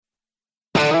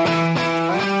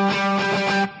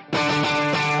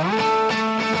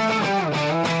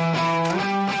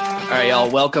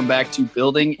Welcome back to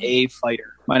Building a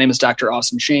Fighter. My name is Dr.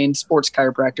 Austin Shane, sports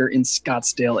chiropractor in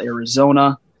Scottsdale,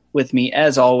 Arizona. With me,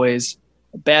 as always,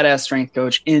 a badass strength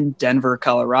coach in Denver,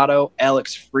 Colorado,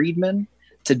 Alex Friedman.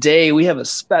 Today, we have a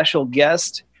special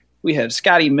guest. We have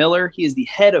Scotty Miller. He is the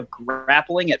head of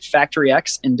grappling at Factory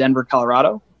X in Denver,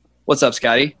 Colorado. What's up,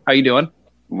 Scotty? How you doing?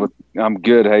 I'm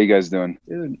good. How you guys doing?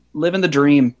 Dude, living the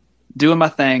dream, doing my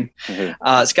thing.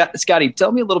 Scotty,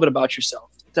 tell me a little bit about yourself.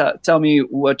 Tell me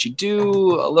what you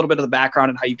do, a little bit of the background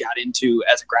and how you got into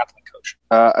as a grappling coach.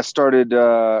 I started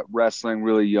wrestling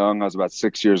really young. I was about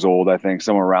 6 years old, I think,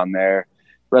 somewhere around there.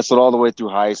 Wrestled all the way through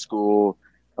high school,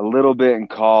 a little bit in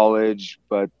college,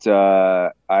 but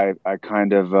I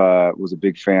kind of was a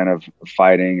big fan of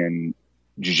fighting and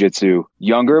jiu-jitsu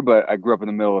younger, but I grew up in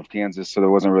the middle of Kansas, so there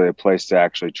wasn't really a place to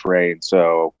actually train.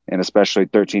 So, and especially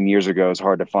 13 years ago, it's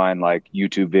hard to find like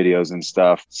YouTube videos and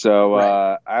stuff. So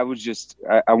right. I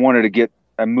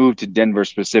moved to Denver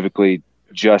specifically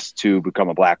just to become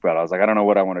a black belt. I was like, I don't know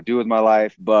what I want to do with my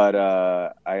life, but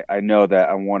I know that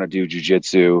I want to do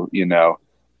jiu-jitsu,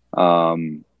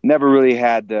 never really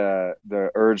had the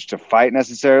urge to fight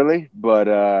necessarily, but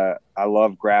I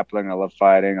love grappling. I love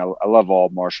fighting. I love all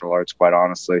martial arts, quite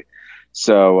honestly.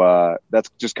 So that's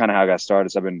just kind of how I got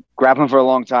started. So I've been grappling for a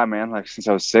long time, man, like since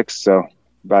I was 6. So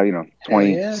about,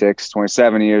 26,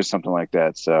 27 years, something like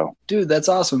that. So, dude, that's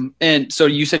awesome. And so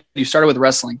you said you started with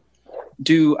wrestling.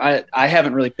 I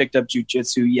haven't really picked up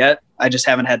jiu-jitsu yet. I just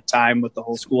haven't had time with the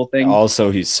whole school thing.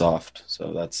 Also, he's soft,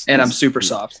 so I'm super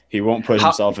soft. He won't put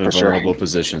himself in vulnerable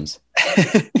positions.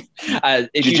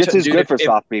 Jiu-jitsu is good for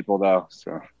soft people, though.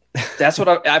 So that's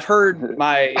what I've heard. In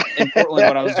Portland,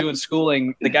 when I was doing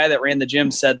schooling, the guy that ran the gym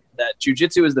said that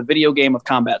jiu-jitsu is the video game of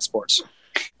combat sports.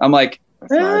 I'm like,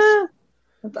 nice.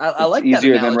 I like it's that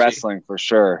easier analogy. than wrestling for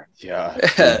sure.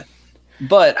 Yeah.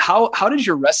 But how did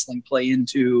your wrestling play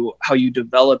into how you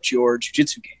developed your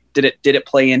jiu-jitsu game? Did it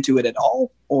play into it at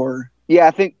all, or? Yeah,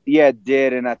 I think it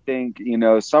did, and I think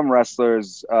some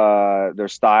wrestlers, their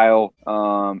style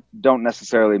don't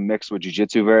necessarily mix with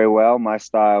jiu-jitsu very well. My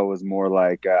style was more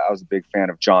like I was a big fan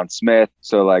of John Smith,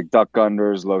 so like duck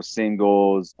unders, low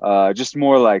singles, just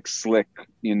more like slick.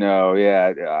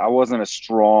 Yeah, I wasn't a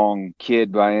strong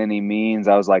kid by any means.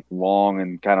 I was like long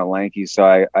and kind of lanky, so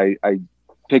I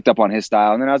picked up on his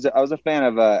style, and then I was a fan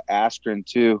of Askren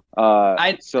too.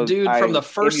 From the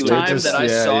first time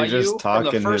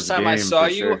I saw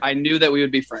you, sure. I knew that we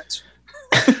would be friends.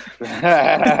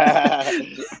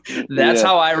 That's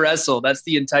how I wrestle. That's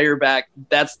the entire back.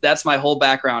 That's my whole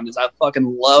background. Is I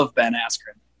fucking love Ben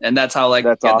Askren, and that's how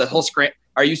awesome. The whole scram.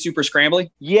 Are you super scrambly?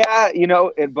 Yeah, I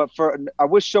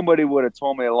wish somebody would have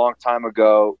told me a long time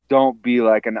ago. Don't be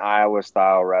like an Iowa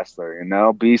style wrestler.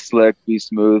 Be slick, be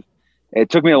smooth. It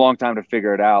took me a long time to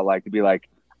figure it out, like to be like,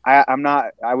 I'm not.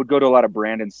 I would go to a lot of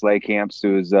Brandon Slay camps,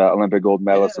 who's Olympic gold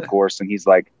medalist, of course, and he's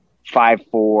like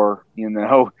 5'4",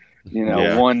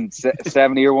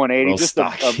 170 or 180, just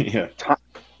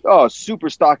super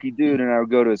stocky dude. And I would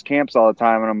go to his camps all the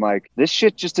time, and I'm like, this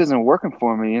shit just isn't working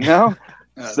for me,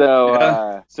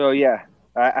 So yeah.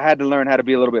 I had to learn how to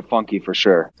be a little bit funky for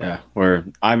sure. Yeah, where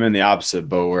I'm in the opposite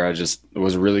boat where I just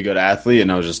was a really good athlete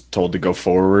and I was just told to go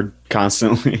forward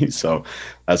constantly. So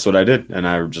that's what I did. And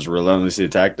I just relentlessly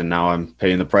attacked, and now I'm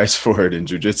paying the price for it in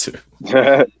jiu-jitsu.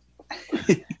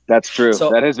 That's true.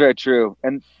 That is very true.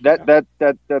 And that's kind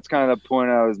of the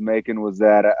point I was making, was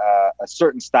that a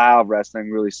certain style of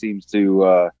wrestling really seems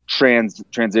to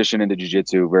transition into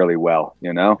jiu-jitsu really well,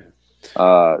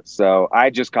 So I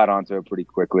just caught on to it pretty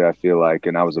quickly, I feel like,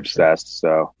 and I was obsessed.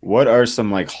 So what are some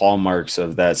like hallmarks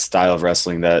of that style of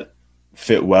wrestling that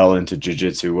fit well into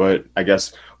jiu-jitsu?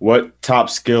 What top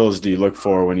skills do you look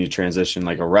for when you transition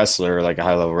like a wrestler, like a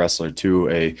high-level wrestler, to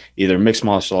a either mixed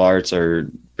martial arts or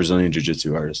Brazilian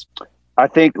jiu-jitsu artist? I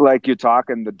think like you're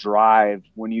talking the drive.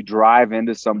 When you drive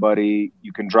into somebody,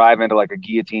 you can drive into like a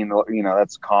guillotine.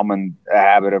 That's a common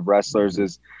habit of wrestlers,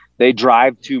 is they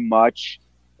drive too much.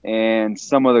 And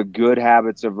some of the good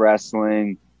habits of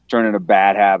wrestling turn into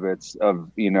bad habits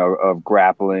of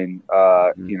grappling,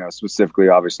 specifically,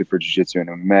 obviously, for jiu-jitsu and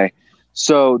MMA.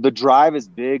 So the drive is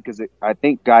big because I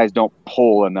think guys don't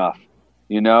pull enough,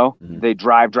 They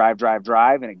drive,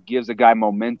 and it gives a guy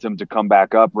momentum to come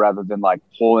back up rather than like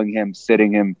pulling him,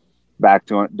 sitting him back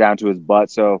down to his butt.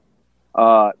 So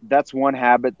that's one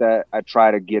habit that I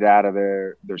try to get out of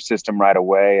their system right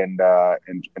away, and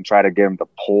try to get them to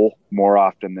pull more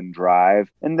often than drive.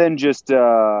 And then just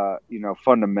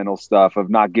fundamental stuff of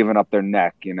not giving up their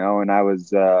neck, and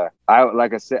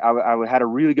like I said, I had a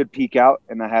really good peek out,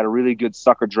 and I had a really good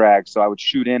sucker drag, so I would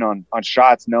shoot in on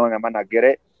shots knowing I might not get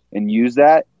it and use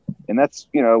that. And that's,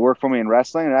 it worked for me in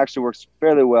wrestling. It actually works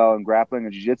fairly well in grappling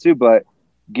and jiu-jitsu, but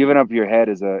giving up your head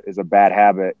is a bad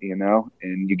habit,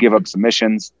 and you give up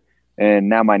submissions, and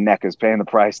now my neck is paying the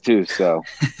price too. So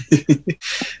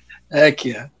heck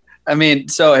yeah. I mean,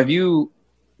 so do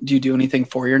you do anything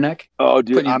for your neck? Oh,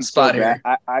 dude, Putting you on I'm the spot so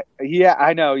bad. here.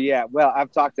 I know. Yeah. Well,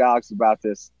 I've talked to Alex about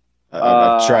this.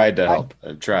 I've tried to help.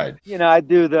 I've tried. I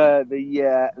do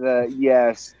the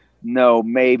yes, no,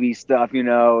 maybe stuff,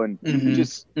 and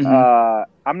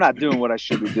I'm not doing what I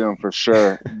should be doing for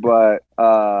sure. But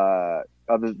I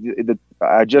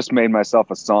just made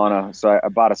myself a sauna, so I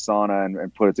bought a sauna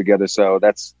and put it together. So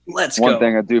that's one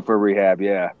thing I do for rehab.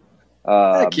 Yeah.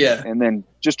 Heck yeah. And then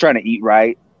just trying to eat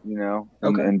right,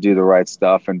 and do the right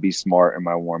stuff and be smart in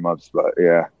my warm-ups. But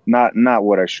yeah, not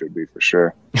what I should be for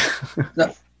sure.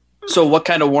 So what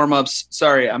kind of warm-ups?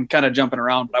 Sorry, I'm kind of jumping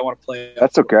around, but I want to play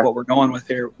That's okay. what we're going with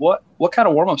here. What kind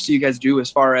of warm-ups do you guys do as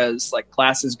far as like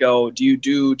classes go? Do you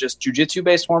do just jiu-jitsu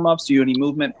based warm-ups? Do you do any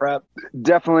movement prep?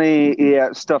 Definitely,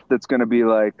 yeah, stuff that's going to be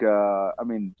like,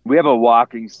 we have a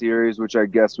walking series, which I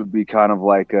guess would be kind of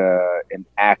like an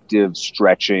active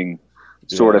stretching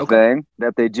sort of thing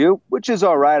that they do, which is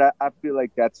all right. I feel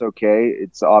like that's okay.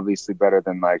 It's obviously better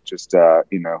than like just,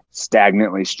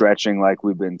 stagnantly stretching like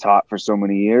we've been taught for so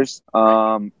many years.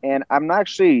 And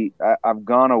I've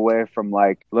gone away from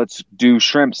like, let's do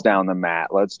shrimps down the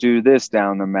mat. Let's do this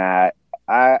down the mat.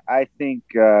 I think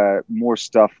more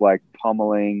stuff like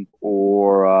pummeling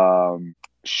or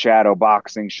shadow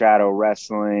boxing, shadow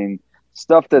wrestling,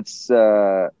 stuff that's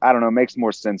I don't know, makes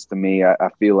more sense to me. I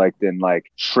feel like than like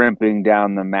shrimping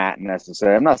down the mat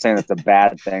necessarily. I'm not saying that's a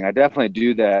bad thing. I definitely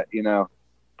do that,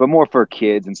 but more for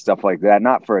kids and stuff like that,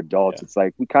 not for adults. Yeah. It's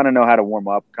like we kind of know how to warm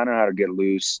up, kind of how to get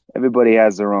loose. Everybody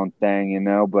has their own thing,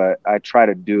 but I try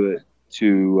to do it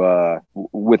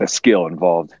with a skill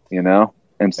involved,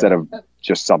 instead of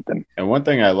just something. And one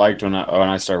thing I liked when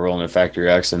I started rolling at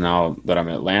Factory X, and now that I'm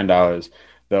at Landau, is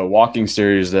the walking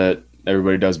series that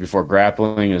everybody does before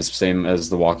grappling is the same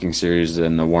as the walking series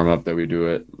and the warm-up that we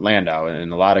do at Landau.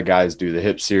 And a lot of guys do the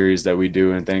hip series that we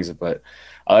do and things, but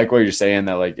I like what you're saying,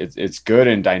 that like it's good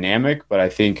and dynamic, but I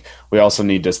think we also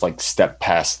need to like step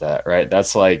past that, right?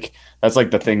 That's like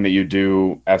the thing that you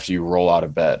do after you roll out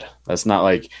of bed. That's not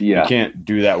like you can't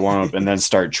do that warm-up and then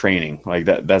start training. Like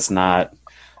that's not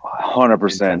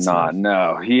 100% not.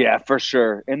 No. Yeah, for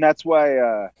sure. And that's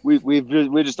why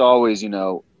we're just always,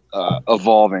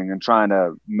 evolving and trying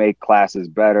to make classes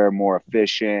better, more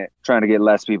efficient, trying to get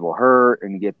less people hurt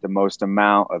and get the most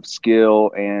amount of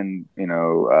skill and,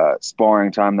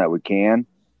 sparring time that we can.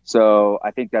 So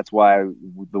I think that's why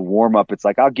the warm up, it's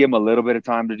like, I'll give them a little bit of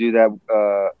time to do that,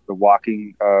 the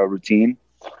walking routine,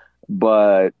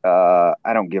 but I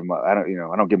don't give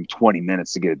them 20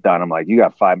 minutes to get it done. I'm like, you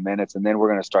got 5 minutes, and then we're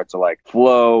going to start to like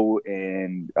flow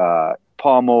and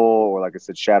pommel, or like I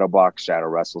said, shadow box, shadow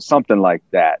wrestle, something like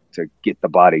that to get the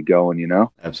body going,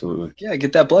 Absolutely. Yeah,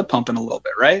 get that blood pumping a little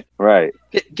bit, right? Right.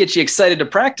 Get you excited to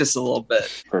practice a little bit.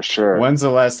 For sure. When's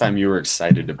the last time you were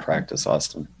excited to practice,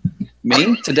 Austin?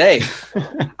 Me? Today.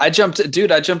 I jumped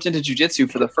into jiu-jitsu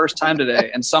for the first time today,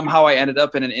 and somehow I ended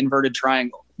up in an inverted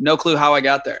triangle. No clue how I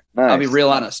got there. Nice. I'll be real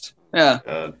honest.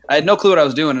 Yeah. I had no clue what I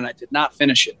was doing, and I did not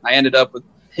finish it. I ended up with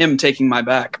him taking my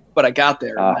back, but I got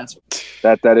there. And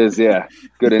that is, yeah,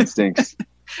 good instincts.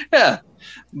 Yeah.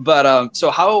 But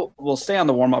so we'll stay on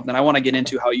the warm-up, then I want to get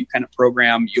into how you kind of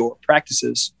program your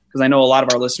practices, because I know a lot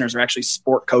of our listeners are actually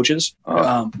sport coaches.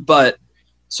 But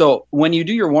so when you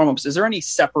do your warm-ups, is there any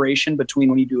separation between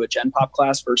when you do a Gen Pop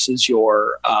class versus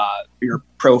your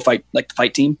pro fight, like the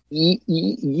fight team?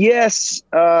 Yes.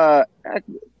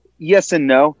 Yes and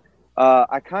no.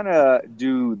 I kind of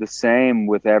do the same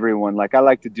with everyone. Like I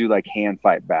like to do like hand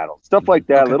fight battles, stuff like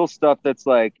that. Little stuff that's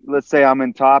like, let's say I'm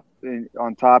on top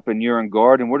and you're in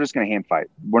guard, and we're just going to hand fight.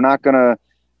 We're not going to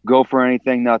go for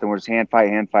anything, nothing. We're just hand fight.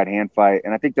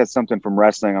 And I think that's something from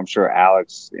wrestling. I'm sure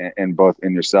Alex and both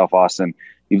in yourself, Austin,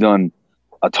 you've done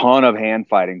a ton of hand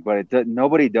fighting, but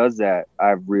nobody does that.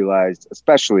 I've realized,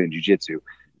 especially in jiu-jitsu,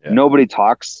 nobody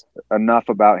talks enough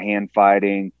about hand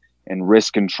fighting and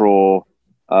wrist control,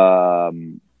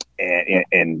 and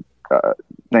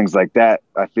things like that.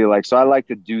 I feel like, so I like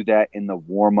to do that in the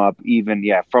warm up, even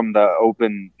from the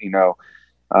open,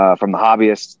 from the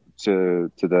hobbyists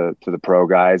to the pro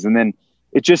guys. And then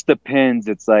it just depends.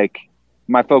 It's like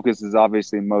my focus is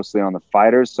obviously mostly on the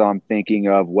fighters, so I'm thinking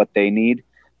of what they need.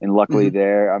 And luckily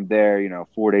I'm there,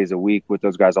 4 days a week with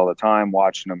those guys all the time,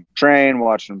 watching them train,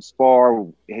 watching them spar,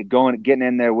 getting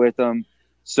in there with them.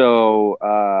 So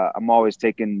I'm always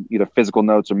taking either physical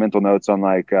notes or mental notes on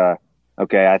like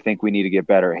okay, I think we need to get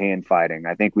better at hand fighting.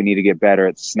 I think we need to get better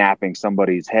at snapping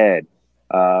somebody's head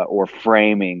or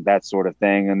framing, that sort of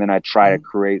thing. And then I try to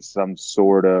create some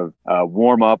sort of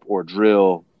warm up or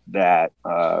drill that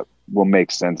will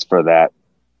make sense for that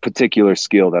particular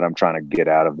skill that I'm trying to get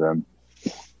out of them.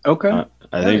 Okay.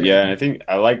 I think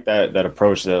I like that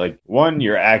approach that, like, one,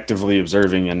 you're actively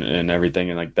observing and everything.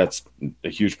 And like, that's a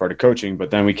huge part of coaching,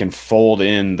 but then we can fold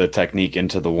in the technique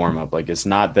into the warm up. Like, it's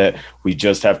not that we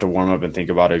just have to warm up and think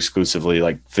about it exclusively,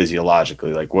 like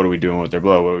physiologically, like what are we doing with their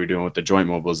blow? What are we doing with the joint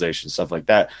mobilization, stuff like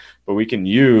that. But we can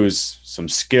use some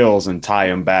skills and tie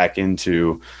them back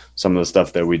into some of the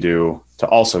stuff that we do to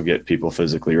also get people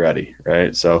physically ready.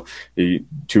 Right. So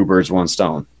two birds, one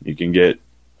stone. You can get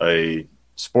a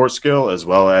sports skill as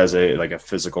well as a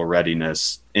physical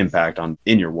readiness impact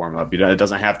in your warm up. It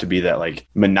doesn't have to be that like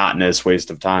monotonous waste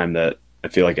of time that I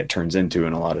feel like it turns into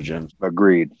in a lot of gyms.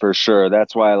 Agreed, for sure.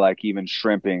 That's why, like, even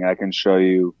shrimping, I can show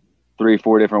you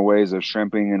 3-4 different ways of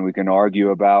shrimping, and we can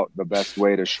argue about the best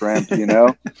way to shrimp,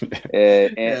 and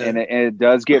it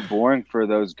does get boring for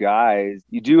those guys.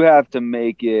 You do have to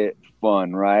make it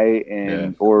fun, right?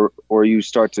 And or you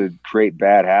start to create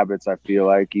bad habits, I feel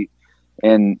like.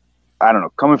 And I don't know,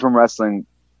 coming from wrestling,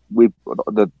 we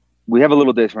have a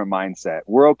little different mindset.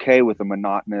 We're okay with the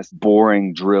monotonous,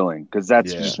 boring drilling because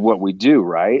that's just what we do,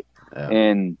 right? Yeah.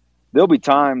 And there'll be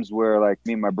times where, like,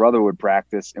 me and my brother would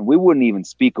practice and we wouldn't even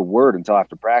speak a word until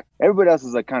after practice. Everybody else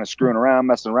is like kind of screwing around,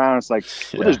 messing around. It's like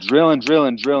we're just drilling.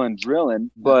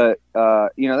 But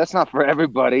that's not for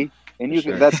everybody. And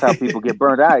that's how people get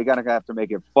burned out. You gotta have to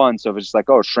make it fun. So if it's just like,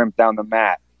 oh, shrimp down the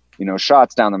mat,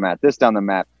 shots down the mat, this down the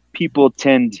mat, people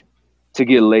tend to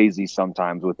get lazy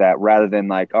sometimes with that, rather than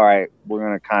like, all right, we're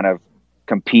going to kind of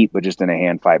compete, but just in a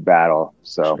hand fight battle.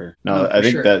 So no, I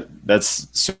think that's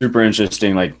super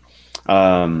interesting. Like,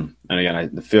 and again, I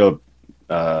feel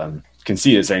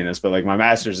conceited saying this, but like my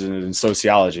master's is in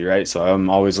sociology, right? So I'm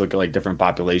always looking at like different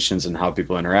populations and how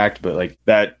people interact, but like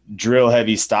that drill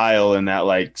heavy style and that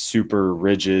like super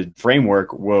rigid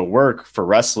framework will work for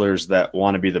wrestlers that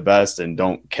want to be the best and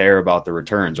don't care about the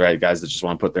returns, right? Guys that just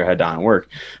want to put their head down and work.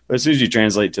 But as soon as you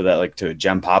translate to that, like to a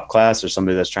gem pop class or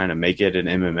somebody that's trying to make it in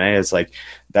MMA, it's like,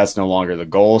 that's no longer the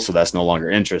goal. So that's no longer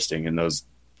interesting. And those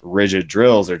rigid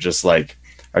drills are just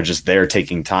there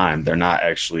taking time. They're not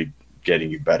actually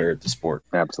getting you better at the sport.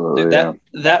 Absolutely. Dude,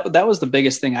 that was the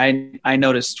biggest thing I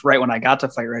noticed right when I got to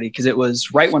Fight Ready, because it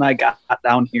was right when I got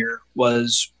down here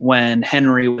was when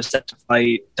Henry was set to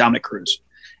fight Dominic Cruz.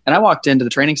 And I walked into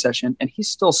the training session and he's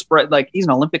still he's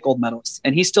an Olympic gold medalist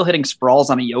and he's still hitting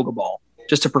sprawls on a yoga ball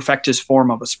just to perfect his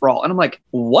form of a sprawl. And I'm like,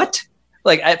 what?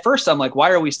 Like, at first I'm like, why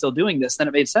are we still doing this? Then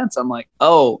it made sense. I'm like,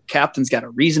 oh, Captain's got a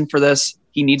reason for this.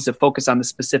 He needs to focus on the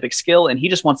specific skill, and he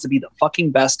just wants to be the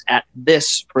fucking best at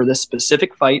this for this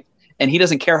specific fight. And he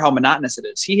doesn't care how monotonous it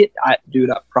is. I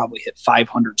probably hit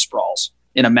 500 sprawls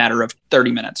in a matter of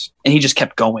 30 minutes. And he just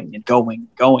kept going and going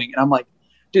and going. And I'm like,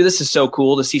 dude, this is so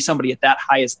cool to see somebody at that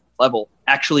highest level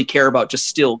actually care about just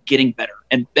still getting better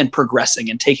and progressing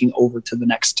and taking over to the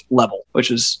next level, it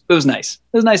was nice.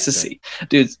 It was nice to see,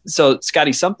 dude. So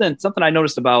Scotty, something I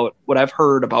noticed about what I've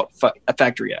heard about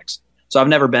Factory X. So I've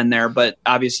never been there, but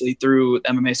obviously through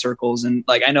MMA circles. And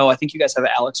like, I think you guys have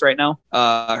Alex right now,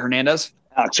 Hernandez.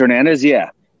 Alex Hernandez.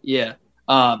 Yeah. Yeah.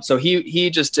 So he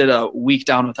just did a week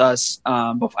down with us.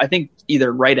 I think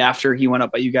either right after he went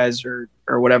up by you guys or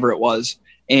whatever it was.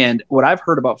 And what I've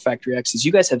heard about Factory X is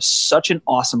you guys have such an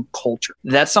awesome culture.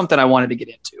 That's something I wanted to get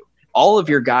into. All of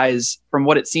your guys, from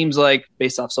what it seems like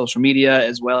based off social media,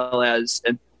 as well as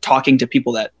talking to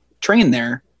people that train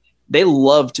there, they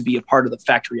love to be a part of the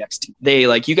Factory X team.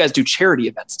 You guys do charity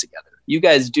events together. You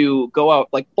guys go out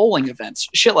like bowling events,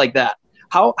 shit like that.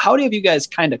 How have you guys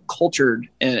kind of cultured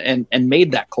and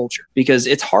made that culture? Because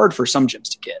it's hard for some gyms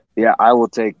to get. Yeah, I will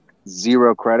take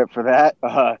zero credit for that.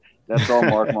 That's all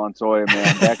Mark Montoya,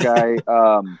 man. That guy,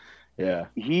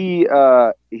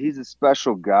 he's a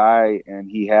special guy,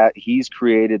 and he's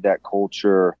created that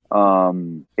culture.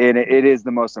 And it is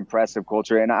the most impressive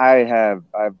culture. And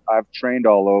I've trained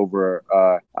all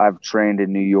over. I've trained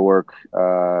in New York,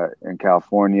 in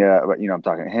California, but I'm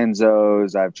talking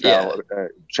Henzo's. I've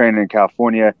trained in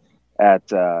California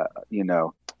at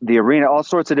the arena, all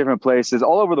sorts of different places,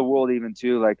 all over the world, even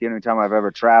too. Like anytime I've ever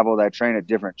traveled, I train at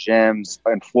different gyms.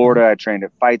 In Florida, I trained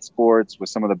at Fight Sports with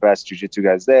some of the best jiu-jitsu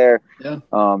guys there. Yeah.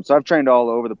 So I've trained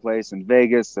all over the place. In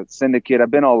Vegas, at Syndicate,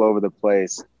 I've been all over the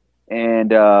place.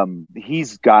 And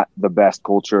he's got the best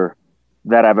culture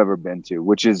that I've ever been to,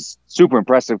 which is super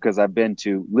impressive because I've been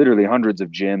to literally hundreds of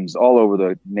gyms all over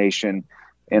the nation.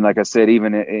 And like I said,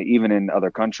 even in other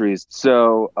countries.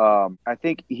 So I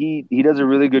think he does a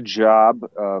really good job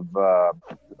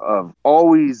of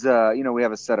always, we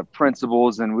have a set of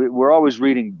principles, and we're always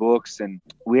reading books, and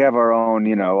we have our own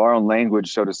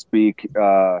language, so to speak,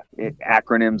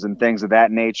 acronyms and things of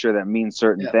that nature that mean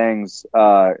certain things,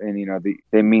 and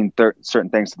they mean certain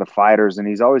things to the fighters, and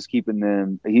he's always keeping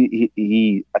them.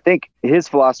 I think his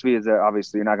philosophy is that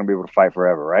obviously you're not going to be able to fight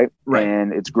forever, right? Right.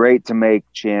 And it's great to make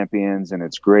champions, and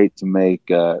it's great to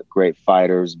make great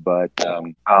fighters, but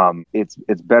it's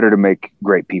better to make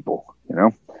great people.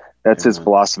 That's his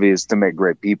philosophy, is to make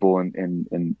great people,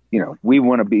 and we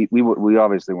want to be we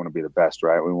obviously want to be the best,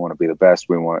 right? We want to be the best.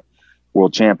 We want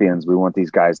world champions. We want these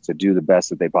guys to do the best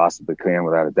that they possibly can,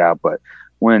 without a doubt. But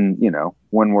when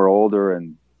we're older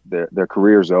and their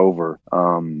career's over,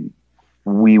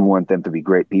 we want them to be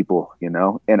great people,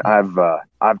 and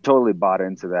I've totally bought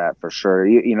into that for sure.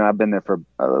 I've been there for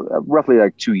roughly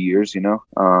like 2 years,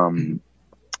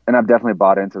 and I've definitely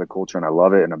bought into the culture, and I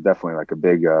love it. And I'm definitely like a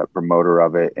big promoter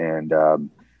of it. And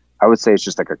I would say it's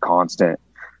just like a constant,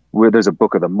 where there's a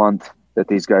book of the month that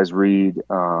these guys read.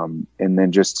 And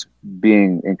then just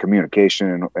being in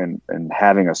communication and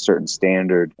having a certain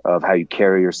standard of how you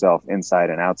carry yourself inside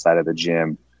and outside of the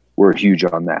gym. We're huge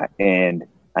on that. And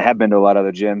I have been to a lot of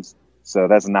other gyms, so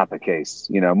that's not the case.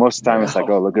 Most of the time it's like,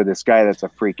 oh, look at this guy that's a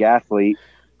freak athlete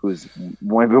who's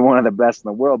one of the best in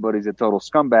the world, but he's a total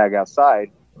scumbag outside.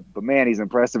 But man, he's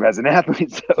impressive as an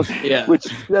athlete. So, yeah, which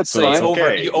that's so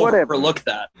fine. you overlook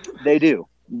that. They do,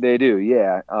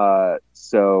 yeah.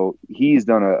 So he's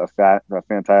done a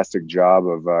fantastic job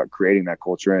of creating that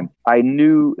culture. And I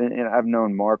knew, and I've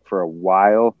known Mark for a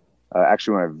while.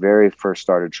 Actually, when I very first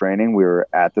started training, we were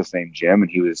at the same gym,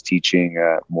 and he was teaching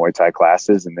Muay Thai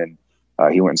classes, and then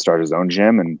he went and started his own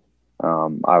gym, and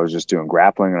I was just doing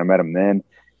grappling, and I met him then.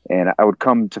 And I would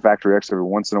come to Factory X every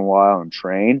once in a while and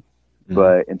train.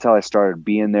 But until I started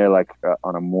being there, like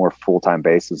on a more full-time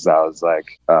basis, I was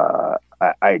like,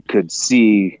 I could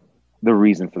see the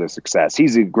reason for the success.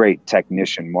 He's a great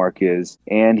technician, Mark is,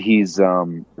 and he's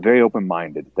very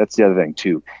open-minded. That's the other thing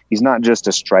too. He's not just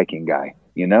a striking guy,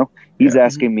 he's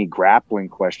asking me grappling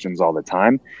questions all the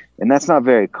time. And that's not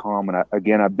very common.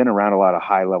 I've been around a lot of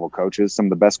high-level coaches, some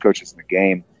of the best coaches in the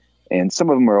game, and some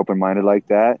of them are open-minded like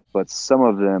that, but some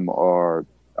of them are,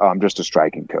 I'm just a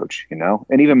striking coach,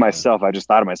 and even myself, I just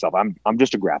thought of myself, I'm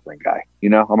just a grappling guy,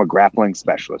 I'm a grappling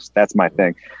specialist. That's my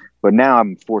thing. But now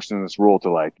I'm forced in this role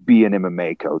to like be an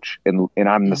MMA coach, and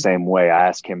I'm the same way. I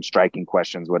ask him striking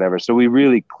questions, whatever. So we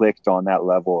really clicked on that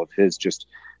level of his just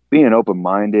being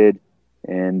open-minded,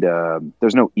 and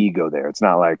there's no ego there. It's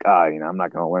not like, I'm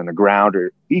not going to learn the ground,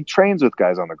 or he trains with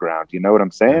guys on the ground. You know what I'm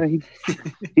saying?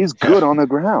 He's good on the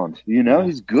ground,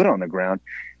 he's good on the ground.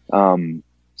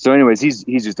 So anyways, he's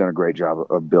just done a great job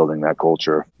of building that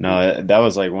culture. No, that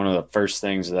was like one of the first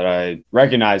things that I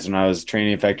recognized when I was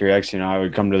training at Factory X. I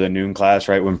would come to the noon class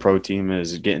right when pro team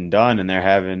is getting done, and they're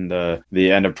having the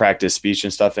end of practice speech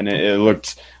and stuff. And it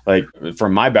looked like,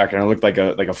 from my background, it looked like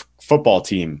a football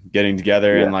team getting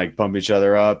together and like pump each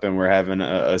other up, and we're having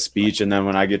a speech. And then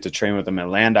when I get to train with them at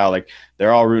Landau, like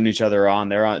they're all rooting each other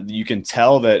on. You can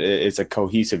tell that it's a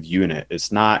cohesive unit.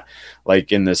 It's not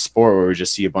like in this sport where we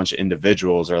just see a bunch of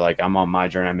individuals, or like I'm on my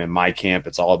journey, I'm in my camp,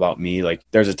 it's all about me. Like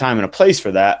there's a time and a place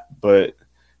for that, but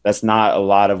that's not a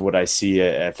lot of what I see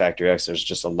at Factory X. There's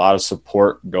just a lot of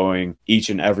support going each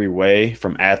and every way,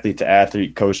 from athlete to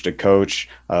athlete, coach to coach,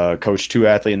 coach to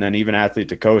athlete, and then even athlete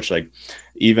to coach. Like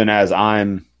even as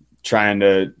I'm trying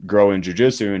to grow in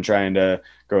jiu-jitsu and trying to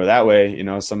grow that way,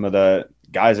 some of the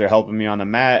guys are helping me on the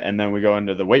mat, and then we go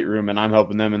into the weight room and I'm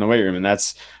helping them in the weight room. And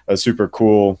that's a super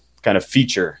cool kind of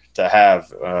feature to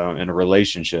have in a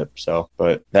relationship. So,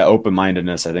 but that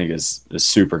open-mindedness, I think, is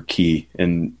super key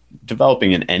in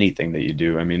developing in anything that you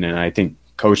do. I mean, and I think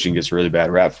coaching gets really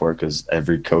bad rap for it, because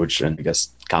every coach and I guess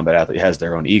combat athlete has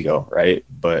their own ego, right?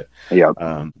 But the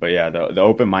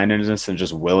open-mindedness and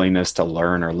just willingness to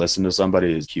learn or listen to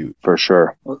somebody is huge. For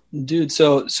sure. Well, dude,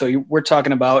 so we're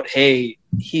talking about, hey,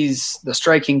 he's the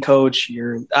striking coach. He's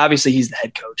the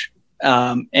head coach.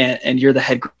 And you're the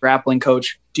head grappling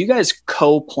coach. Do you guys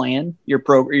co-plan your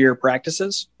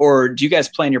practices, or do you guys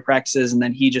plan your practices and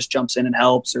then he just jumps in and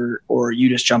helps, or you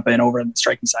just jump in over on the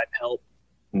striking side and help?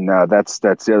 No, that's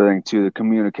the other thing too. The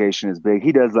communication is big.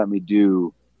 He does let me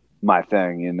do my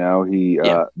thing,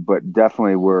 but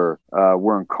definitely we're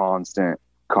in constant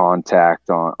contact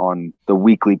on the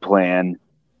weekly plan,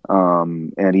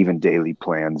 and even daily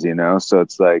plans, so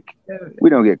it's like, we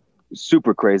don't get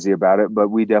super crazy about it, but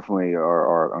we definitely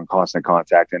are on constant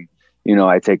contact. And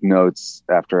I take notes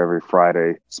after every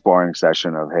Friday sparring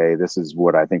session of, hey, this is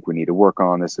what I think we need to work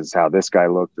on. This is how this guy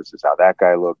looked. This is how that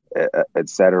guy looked, et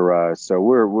cetera. So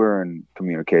we're in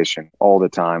communication all the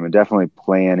time and definitely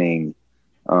planning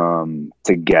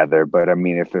together. But I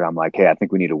mean, if I'm like, hey, I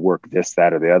think we need to work this,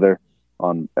 that, or the other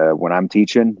on when I'm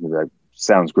teaching, like,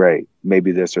 sounds great.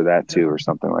 Maybe this or that too, or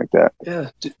something like that.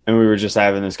 Yeah. And we were just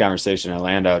having this conversation at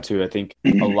Landau too. I think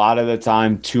a lot of the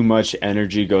time, too much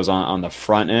energy goes on the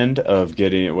front end of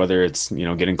getting, whether it's,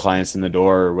 getting clients in the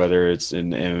door or whether it's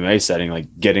in the MMA setting, like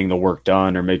getting the work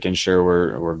done or making sure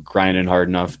we're grinding hard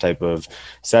enough type of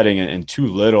setting. And too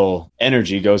little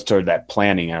energy goes toward that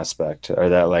planning aspect, or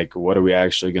that, like, what are we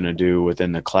actually going to do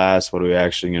within the class? What are we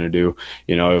actually going to do,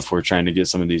 if we're trying to get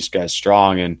some of these guys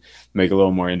strong and make a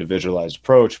little more individualized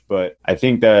approach. But I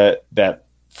think that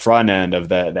front end of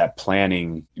that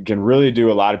planning can really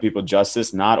do a lot of people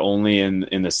justice, not only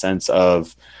in the sense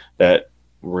of that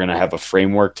we're going to have a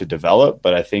framework to develop,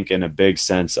 but I think in a big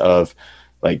sense of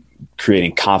like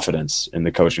creating confidence in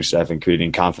the coaching staff and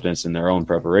creating confidence in their own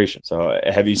preparation. So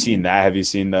have you seen that? Have you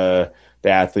seen the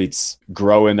athletes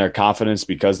grow in their confidence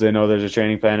because they know there's a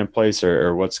training plan in place,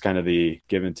 or what's kind of the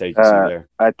give and take you see there?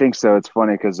 I think so. It's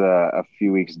funny because a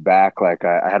few weeks back, like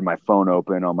I had my phone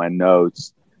open on my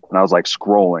notes and I was like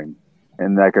scrolling,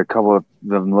 and like a couple of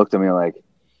them looked at me like,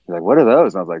 what are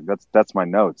those? And I was like, that's my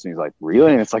notes. And he's like,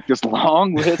 really? And it's like this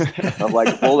long list of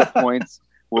like bullet points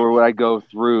where I go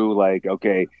through like,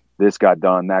 okay, this got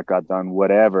done, that got done,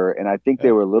 whatever. And I think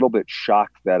they were a little bit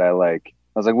shocked that I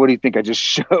was like, what do you think? I just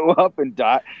show up and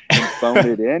phone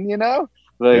it in,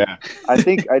 Like, yeah. I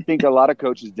think a lot of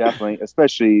coaches definitely,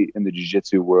 especially in the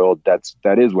jiu-jitsu world,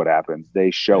 that is what happens.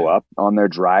 They show up on their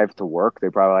drive to work. They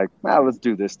probably like, let's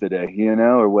do this today,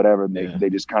 or whatever. And they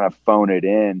just kind of phone it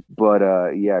in. But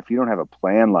if you don't have a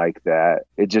plan like that,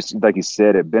 it just, like you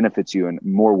said, it benefits you in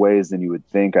more ways than you would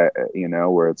think.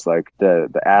 Where it's like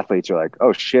the athletes are like,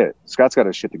 oh shit, Scott's got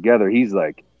his shit together. He's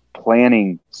like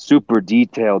planning super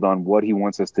detailed on what he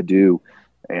wants us to do.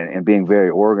 And being very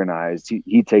organized,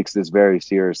 he takes this very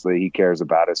seriously. He cares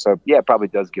about it. So yeah, it probably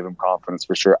does give him confidence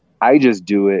for sure. I just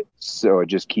do it so it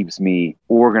just keeps me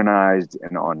organized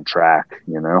and on track,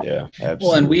 Yeah, absolutely.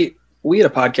 Well, and we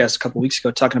had a podcast a couple of weeks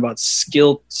ago talking about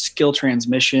skill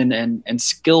transmission and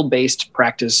skill-based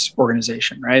practice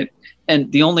organization, right?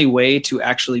 And the only way to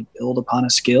actually build upon a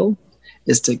skill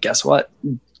is to, guess what?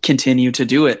 Continue to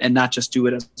do it and not just do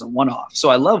it as a one-off. So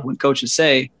I love when coaches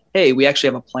say, hey, we actually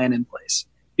have a plan in place.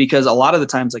 Because a lot of the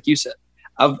times, like you said,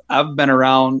 I've been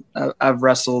around, I've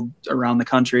wrestled around the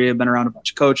country. I've been around a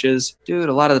bunch of coaches. Dude,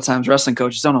 a lot of the times wrestling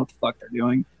coaches don't know what the fuck they're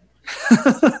doing.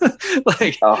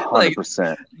 like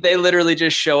 100%. They literally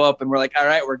just show up and we're like, all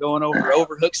right, we're going over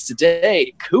overhooks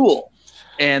today. Cool.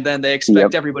 And then they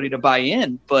expect everybody to buy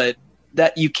in. But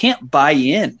that you can't buy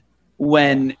in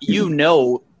when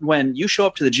when you show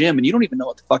up to the gym and you don't even know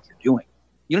what the fuck you're doing.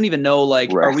 You don't even know,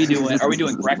 like, are we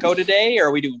doing Greco today?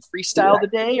 Are we doing freestyle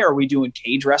today? Are we doing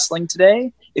cage wrestling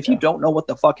today? If you don't know what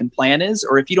the fucking plan is,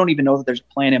 or if you don't even know that there's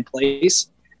a plan in place,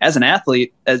 as an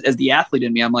athlete, as the athlete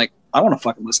in me, I'm like, I want to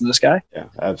fucking listen to this guy. Yeah,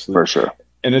 absolutely. For sure.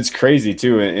 And it's crazy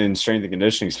too in strength and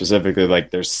conditioning specifically, like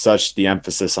there's such the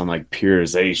emphasis on like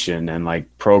periodization and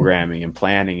like programming and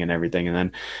planning and everything. And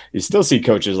then you still see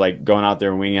coaches like going out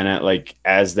there winging it, like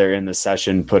as they're in the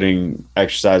session, putting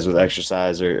exercise with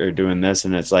exercise or doing this.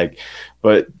 And it's like,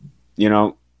 but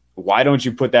why don't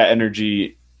you put that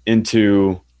energy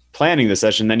into planning the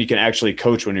session? Then you can actually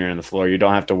coach when you're on the floor. You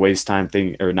don't have to waste time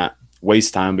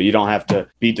waste time, but you don't have to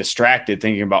be distracted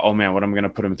thinking about, oh man, what I'm going to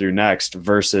put him through next,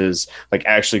 versus like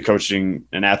actually coaching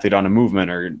an athlete on a movement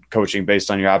or coaching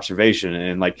based on your observation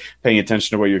and like paying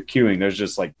attention to what you're cueing. There's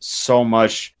just like so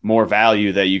much more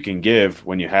value that you can give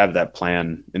when you have that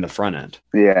plan in the front end.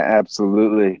 Yeah,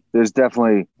 absolutely. There's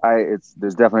definitely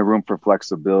room for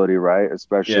flexibility, right?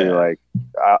 Especially like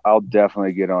I'll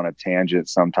definitely get on a tangent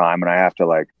sometime and I have to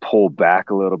like pull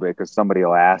back a little bit because somebody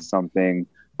will ask something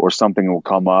or something will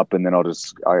come up and then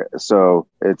so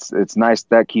it's nice.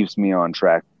 That keeps me on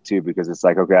track too, because it's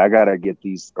like, okay, I got to get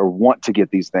these or want to get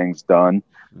these things done,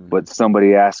 but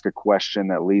somebody asks a question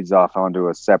that leads off onto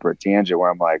a separate tangent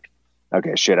where I'm like,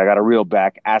 okay, shit, I got to reel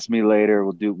back. Ask me later.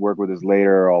 We'll work with this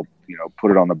later. Or I'll, put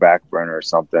it on the back burner or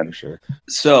something. For sure.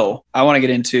 So I want to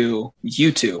get into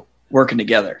you two working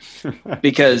together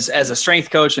because as a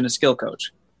strength coach and a skill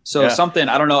coach. So something,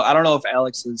 I don't know if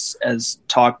Alex has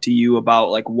talked to you about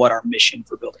like what our mission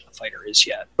for building a fighter is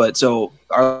yet, but so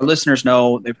our listeners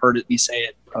know, they've heard me say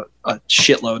it a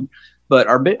shitload, but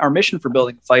our mission for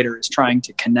building a fighter is trying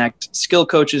to connect skill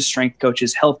coaches, strength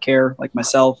coaches, healthcare like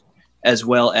myself, as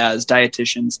well as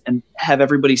dietitians, and have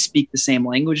everybody speak the same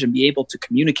language and be able to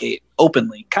communicate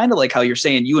openly. Kind of like how you're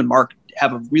saying you and Mark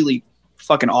have a really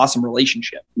fucking awesome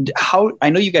relationship. How I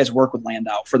know you guys work with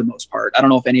Landau for the most part. I don't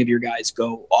know if any of your guys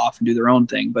go off and do their own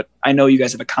thing, but I know you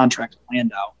guys have a contract with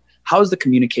Landau. How's the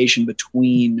communication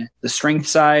between the strength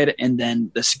side and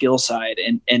then the skill side?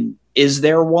 And is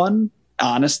there one,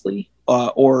 honestly?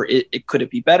 Or could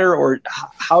it be better? Or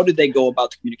how did they go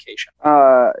about the communication?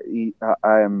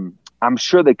 I'm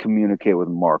sure they communicate with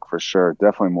Mark for sure.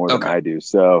 Definitely more than I do.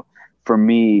 So for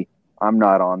me, I'm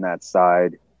not on that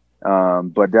side.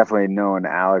 But definitely knowing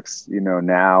Alex,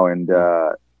 now, and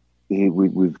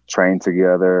we've trained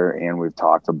together and we've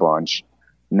talked a bunch.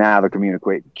 Now the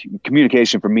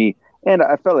communication for me, and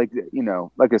I felt like,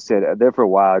 like I said, there for a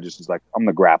while, I just was like, I'm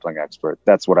the grappling expert.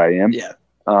 That's what I am. Yeah.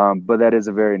 But that is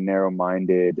a very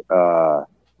narrow-minded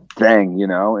thing,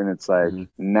 and it's like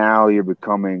now you're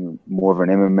becoming more of an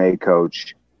MMA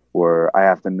coach, where I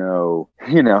have to know,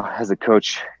 as a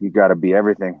coach, you got to be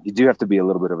everything. You do have to be a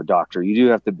little bit of a doctor. You do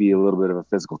have to be a little bit of a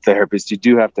physical therapist. You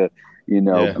do have to,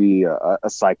 be a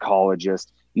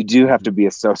psychologist. You do have to be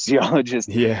a sociologist.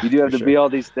 Yeah, you do have to be all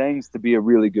these things to be a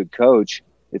really good coach.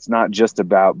 It's not just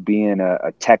about being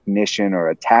a technician or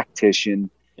a tactician.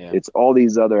 Yeah. It's all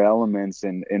these other elements.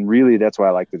 And really, that's why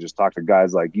I like to just talk to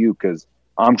guys like you, because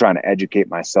I'm trying to educate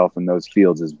myself in those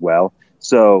fields as well.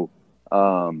 So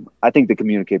I think they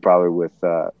communicate probably with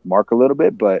Mark a little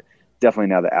bit, but definitely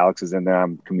now that Alex is in there,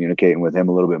 I'm communicating with him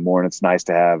a little bit more. And it's nice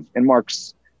to have, and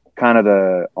Mark's kind of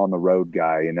the on the road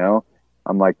guy,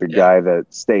 I'm like the guy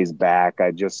that stays back. I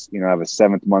just, have a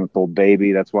 7-month-old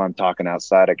baby. That's why I'm talking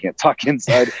outside. I can't talk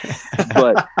inside.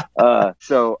 But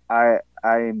so I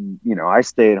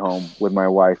stay at home with my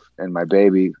wife and my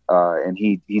baby, and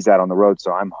he's out on the road.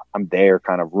 So I'm there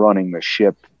kind of running the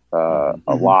ship a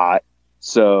lot.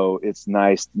 So it's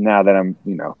nice now that I'm,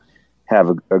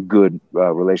 have a good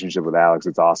relationship with Alex.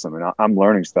 It's awesome. And I'm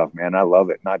learning stuff, man. I love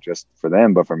it. Not just for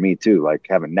them, but for me too, like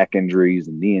having neck injuries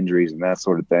and knee injuries and that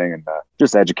sort of thing. And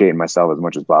just educating myself as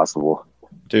much as possible.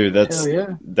 Dude, that's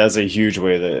a huge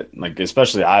way that, like,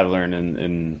 especially I've learned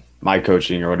in my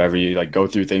coaching or whatever, you like go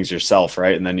through things yourself,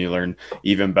 right? And then you learn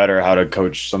even better how to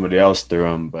coach somebody else through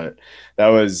them. But that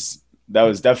was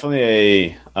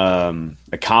definitely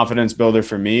a confidence builder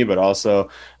for me, but also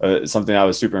something I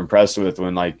was super impressed with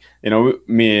when, like,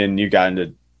 me and you got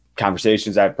into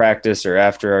conversations at practice or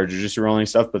after our jiu-jitsu rolling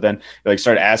stuff, but then like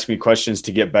started asking me questions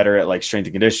to get better at like strength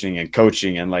and conditioning and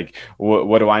coaching and like,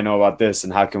 what do I know about this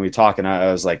and how can we talk? And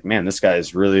I was like, man, this guy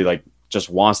is really like just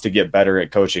wants to get better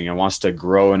at coaching and wants to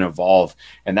grow and evolve.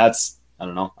 And that's, I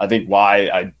don't know, I think why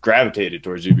I gravitated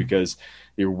towards you, because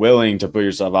you're willing to put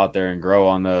yourself out there and grow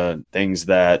on the things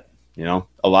that,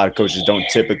 a lot of coaches don't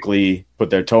typically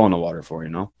put their toe in the water for,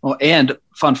 Well, and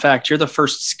fun fact, you're the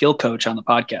first skill coach on the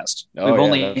podcast. We've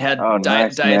only had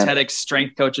dietetics,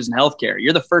 strength coaches, and healthcare.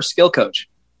 You're the first skill coach.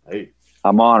 Hey,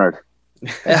 I'm honored.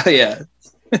 Hell yeah.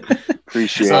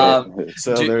 Appreciate it.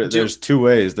 So there's two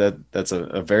ways that's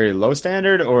a very low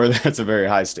standard or that's a very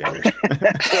high standard.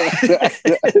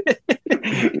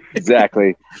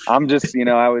 Exactly. I'm just,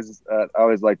 I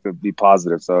always like to be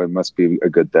positive, so it must be a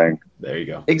good thing. There you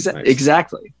go. Nice.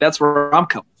 Exactly. That's where I'm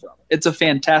coming from. It's a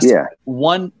fantastic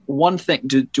one thing.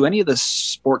 Do any of the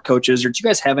sport coaches, or do you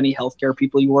guys have any healthcare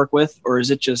people you work with, or is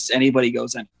it just anybody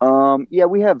goes in? Yeah,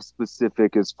 we have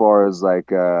specific as far as like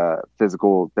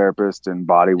physical therapist and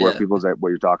body work people. Is that what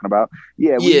you're talking about?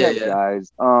 Yeah, we have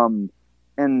guys.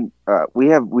 And we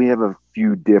have a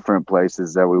few different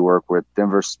places that we work with.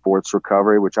 Denver Sports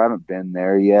Recovery, which I haven't been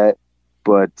there yet,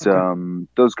 but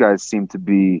those guys seem to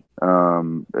be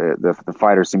the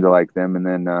fighters seem to like them. And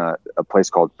then a place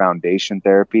called Foundation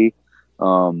Therapy.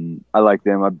 I like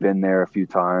them. I've been there a few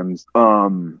times.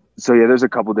 So yeah, there's a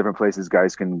couple different places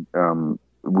guys can.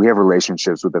 We have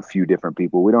relationships with a few different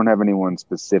people. We don't have anyone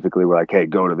specifically. We're like, hey,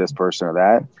 go to this person or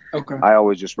that. Okay. I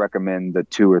always just recommend the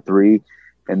 2 or 3.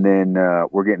 And then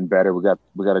we're getting better. We got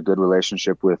a good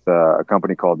relationship with a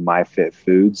company called MyFit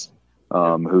Foods,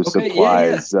 who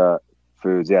supplies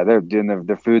foods. Yeah, they're doing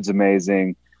their food's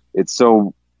amazing. It's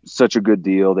such a good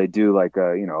deal. They do like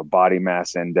a body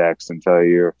mass index and tell you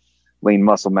your lean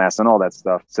muscle mass and all that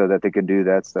stuff, so that they can do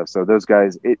that stuff. So those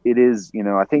guys, it is,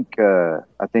 I think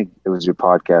it was your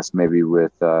podcast maybe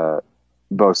with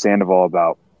Bo Sandoval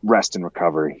about rest and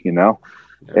recovery.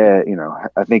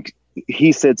 I think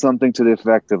he said something to the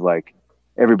effect of like,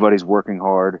 everybody's working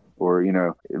hard,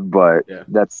 or but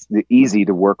that's easy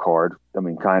to work hard. I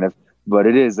mean, kind of, but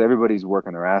it is, everybody's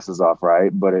working their asses off,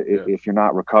 right? But if you're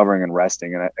not recovering and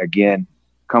resting, and again,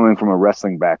 coming from a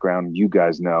wrestling background, you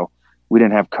guys know, we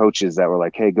didn't have coaches that were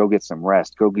like, hey, go get some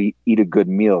rest, go eat a good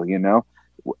meal.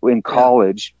 In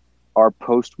college, our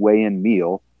post weigh-in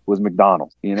meal was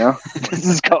McDonald's. This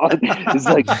is college. It's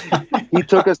like he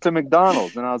took us to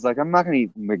McDonald's, and I was like, I'm not going to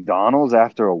eat McDonald's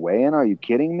after a weigh-in. Are you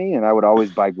kidding me? And I would always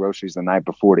buy groceries the night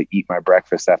before to eat my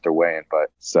breakfast after weigh-in.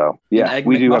 But so yeah, Egg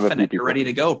we do have McMuffin and you're ready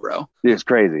to go, bro. It's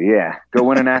crazy. Yeah, go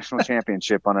win a national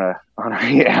championship on an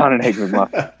Egg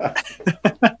McMuffin.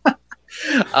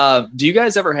 Do you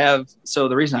guys ever have? So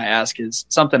the reason I ask is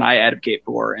something I advocate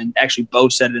for, and actually Bo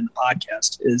said it in the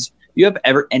podcast. Is do you have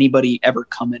anybody ever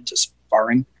come into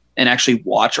sparring and actually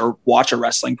watch a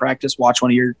wrestling practice, watch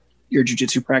one of your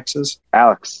jiu-jitsu practices?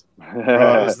 Alex.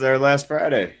 I was there last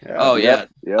Friday. Yeah. Oh yeah.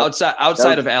 Yep.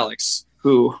 Outside of Alex,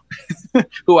 who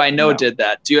I know did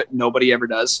that. Nobody ever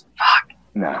does. Fuck.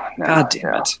 No. God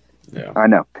damn it. Yeah. I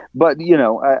know. But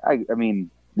I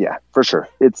mean, yeah, for sure.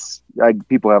 It's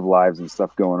people have lives and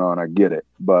stuff going on. I get it.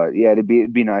 But yeah, it'd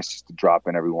be nice just to drop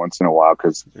in every once in a while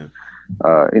because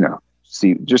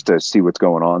see what's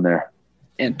going on there.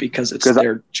 And because it's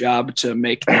their job to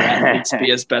make their athletes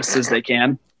be as best as they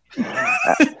can.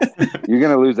 You're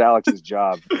gonna lose Alex's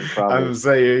job. Probably. I'm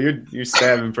saying you're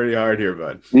stabbing pretty hard here,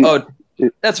 bud. Oh,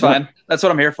 that's fine. That's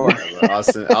what I'm here for. Yeah,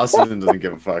 Austin doesn't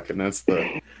give a fuck, and that's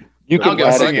the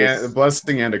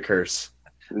blessing and a curse.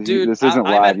 Dude, this isn't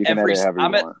live. You can edit however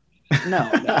you want. No,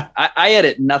 I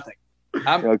edit nothing.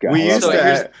 Okay.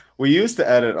 We used to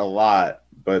edit a lot.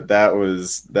 But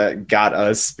that got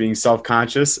us being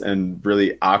self-conscious and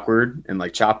really awkward and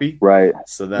like choppy. Right.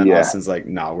 So then Austin's like,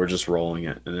 no, we're just rolling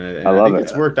it. And I think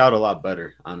it's worked out a lot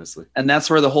better, honestly. And that's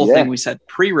where the whole thing we said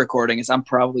pre-recording is I'm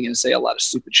probably going to say a lot of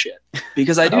stupid shit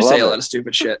because I do say a lot of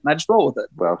stupid shit and I just roll with it.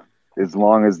 Well, as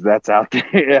long as that's out there.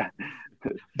 Yeah.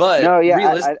 But no,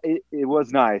 yeah, it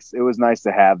was nice. It was nice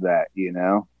to have that,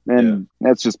 and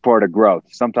that's just part of growth.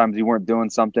 Sometimes you weren't doing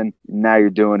something. Now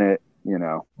you're doing it.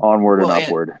 Onward and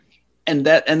upward. And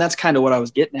that's kind of what I was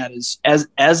getting at is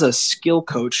as a skill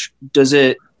coach, does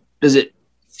it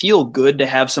feel good to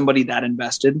have somebody that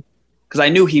invested? Because I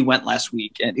knew he went last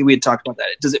week and we had talked about that.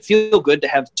 Does it feel good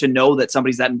to know that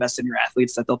somebody's that invested in your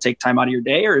athletes that they'll take time out of your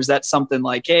day? Or is that something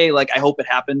like, hey, like I hope it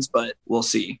happens, but we'll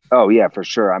see? Oh yeah, for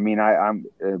sure. I mean, I'm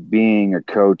being a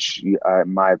coach, in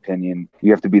my opinion,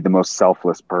 you have to be the most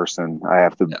selfless person. I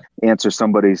have to answer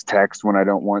somebody's text when I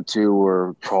don't want to,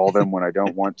 or call them when I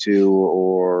don't want to,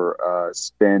 or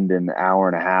spend an hour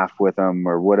and a half with them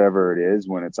or whatever it is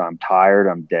when I'm tired,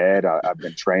 I'm dead. I've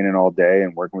been training all day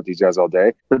and working with these guys all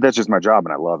day, but that's just my job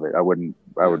and I love it. I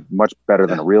would much better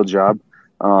than a real job.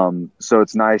 So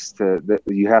it's nice that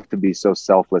you have to be so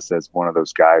selfless as one of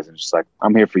those guys and just like,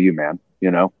 I'm here for you, man.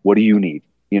 What do you need?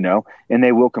 And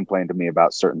they will complain to me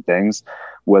about certain things,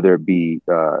 whether it be,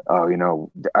 I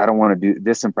don't want to do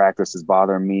this in practice is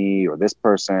bothering me, or this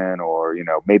person, or,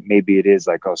 maybe it is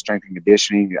like, strength and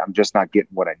conditioning. I'm just not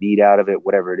getting what I need out of it,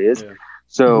 whatever it is. Yeah.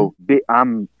 So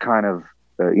I'm kind of,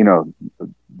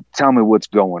 tell me what's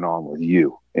going on with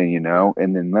you, and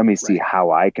then let me see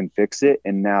how I can fix it.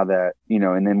 And now that,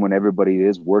 and then when everybody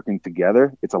is working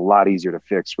together, it's a lot easier to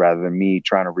fix rather than me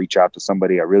trying to reach out to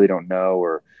somebody I really don't know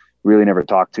or really never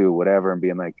talked to or whatever and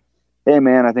being like, hey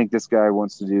man, I think this guy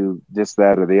wants to do this,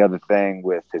 that, or the other thing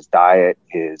with his diet,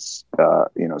 his,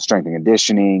 strength and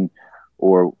conditioning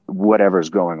or whatever's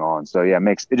going on. So yeah,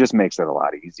 it just makes it a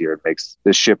lot easier. It makes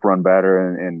the ship run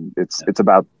better. And it's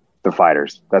about the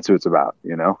fighters. That's who it's about.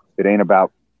 It ain't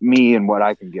about me and what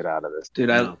I can get out of this. Dude,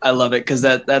 I love it. Cause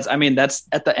that's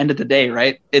at the end of the day,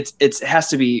 right? It has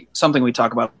to be something we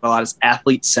talk about a lot is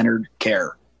athlete centered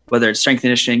care, whether it's strength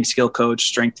conditioning, skill coach,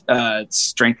 strength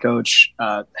coach,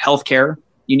 healthcare.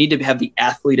 You need to have the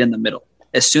athlete in the middle.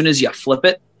 As soon as you flip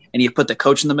it and you put the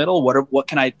coach in the middle,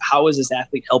 how is this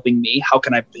athlete helping me? How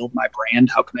can I build my brand?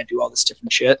 How can I do all this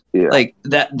different shit? Yeah. Like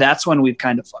that's when we've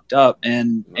kind of fucked up.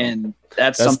 And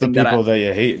that's something the people that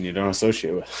you hate and you don't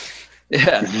associate with.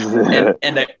 Yeah.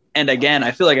 And again,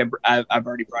 I feel like I've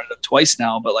already brought it up twice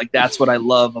now, but like, that's what I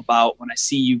love about when I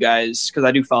see you guys, cause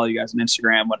I do follow you guys on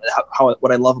Instagram.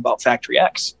 What I love about Factory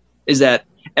X is that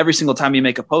every single time you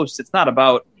make a post, it's not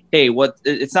about,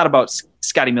 it's not about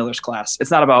Scotty Miller's class.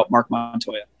 It's not about Mark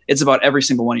Montoya. It's about every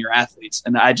single one of your athletes.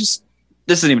 And this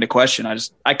isn't even a question.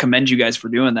 I commend you guys for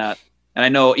doing that. And I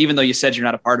know, even though you said you're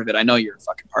not a part of it, I know you're a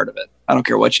fucking part of it. I don't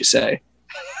care what you say.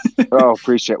 Oh,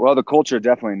 appreciate it. Well, the culture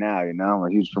definitely now, I'm a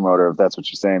huge promoter if that's what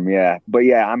you're saying. Yeah. But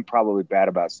yeah, I'm probably bad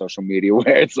about social media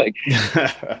where it's like,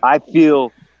 I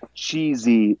feel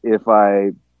cheesy if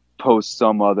I post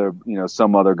some other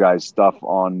guy's stuff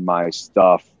on my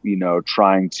stuff,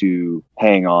 trying to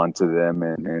hang on to them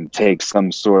and take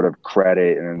some sort of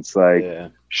credit. And it's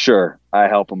like, sure, I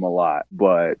help them a lot,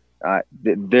 but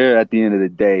They're at the end of the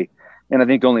day, and I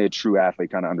think only a true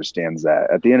athlete kind of understands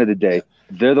that. At the end of the day,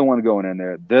 they're the one going in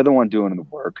there. They're the one doing the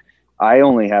work. I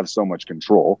only have so much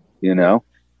control,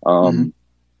 and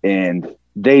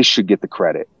they should get the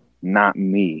credit, not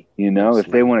me. If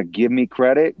they want to give me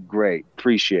credit, great,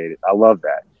 appreciate it. I love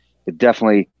that. It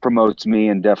definitely promotes me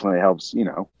and definitely helps,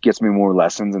 gets me more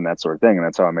lessons and that sort of thing. And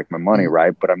that's how I make my money,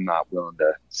 right? But I'm not willing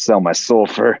to sell my soul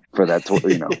for that,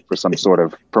 for some sort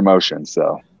of promotion.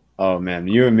 So. Oh man,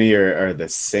 you and me are the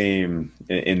same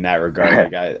in that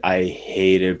regard. Like I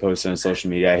hated posting on social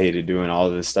media. I hated doing all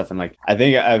of this stuff. And like, I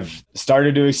think I've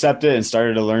started to accept it and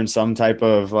started to learn some type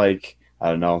of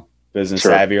business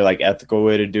savvy or like ethical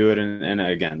way to do it. And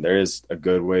again, there is a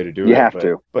good way to do it. You have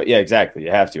to. But yeah, exactly.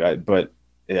 You have to.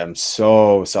 I'm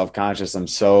so self-conscious. I'm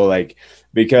so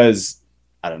because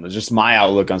I don't know, just my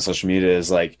outlook on social media is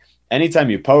like, anytime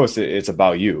you post it, it's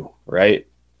about you. Right.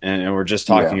 And we're just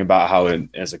talking about how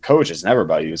as a coach, it's never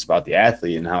about you. It's about the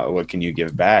athlete and what can you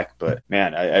give back. But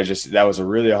man, that was a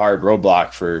really hard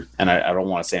roadblock and I don't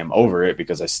want to say I'm over it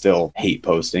because I still hate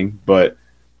posting, but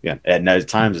yeah, at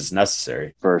times it's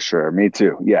necessary. For sure. Me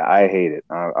too. Yeah. I hate it.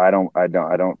 I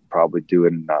don't probably do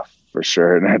it enough for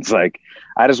sure. And it's like,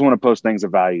 I just want to post things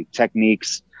of value,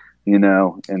 techniques,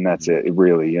 and that's it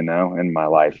really, in my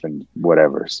life and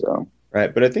whatever. So.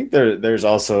 Right. But I think there's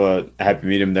also a happy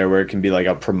medium there where it can be like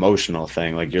a promotional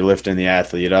thing. Like you're lifting the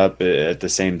athlete up at the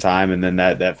same time. And then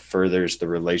that furthers the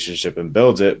relationship and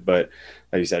builds it. But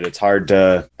like you said, it's hard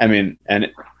to, and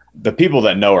the people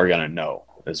that know are going to know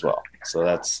as well. So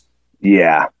that's.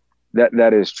 Yeah,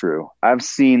 that is true. I've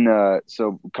seen,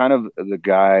 so kind of the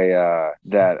guy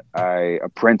that I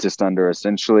apprenticed under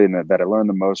essentially, and that I learned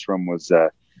the most from was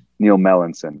Neil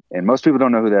Melanson. And most people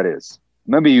don't know who that is.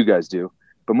 Maybe you guys do.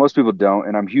 But most people don't,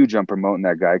 and I'm huge on promoting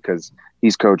that guy because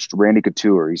he's coached Randy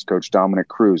Couture, he's coached Dominic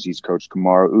Cruz, he's coached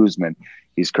Kamaru Usman,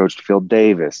 he's coached Phil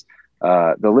Davis.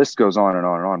 The list goes on and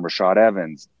on and on. Rashad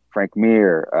Evans, Frank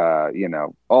Mir,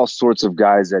 all sorts of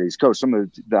guys that he's coached, some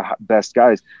of the best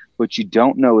guys, but you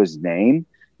don't know his name,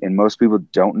 and most people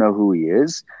don't know who he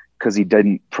is because he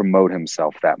didn't promote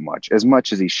himself that much as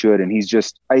he should.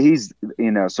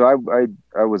 And so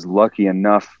I was lucky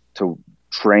enough to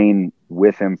train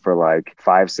with him for like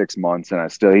 5-6 months, and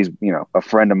he's a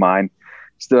friend of mine,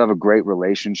 still have a great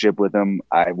relationship with him.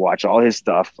 I watch all his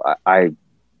stuff. I've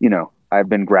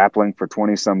been grappling for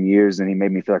 20 some years, and he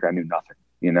made me feel like I knew nothing.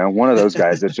 One of those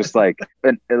guys that's just like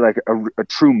a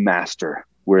true master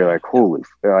where you're like, holy,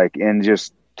 and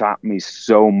just taught me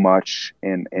so much.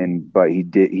 But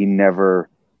he never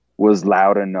was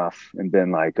loud enough and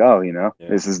been like,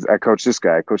 I coach this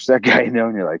guy, I coach that guy, and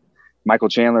you're like, Michael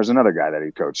Chandler's another guy that he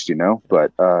coached,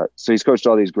 but so he's coached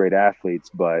all these great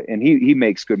athletes, and he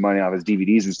makes good money off his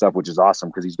DVDs and stuff, which is awesome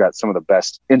because he's got some of the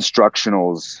best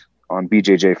instructionals on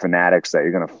BJJ Fanatics that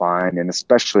you're going to find. And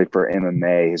especially for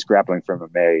MMA, his grappling for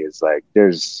MMA is like,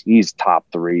 he's top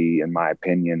 3 in my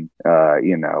opinion,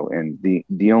 and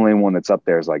the only one that's up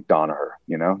there is like Danaher,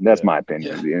 that's my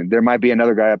opinion. Yeah. There might be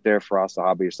another guy up there, Faraz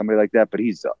Zahabi or somebody like that, but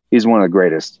he's one of the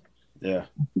greatest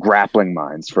grappling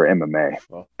minds for MMA,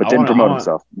 but didn't promote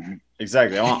himself.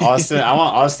 Exactly. I want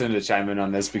Austin to chime in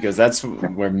on this because that's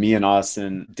where me and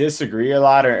Austin disagree a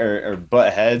lot or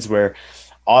butt heads, where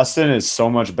Austin is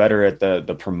so much better at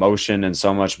the promotion and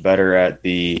so much better at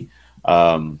the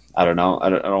I don't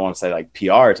want to say like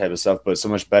PR type of stuff, but so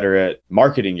much better at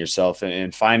marketing yourself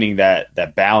and finding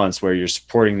that balance where you're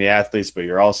supporting the athletes, but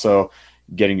you're also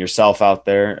getting yourself out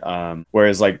there.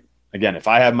 Whereas like, again, if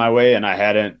I had my way and I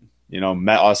hadn't,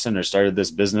 met Austin or started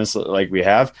this business like we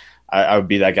have, I would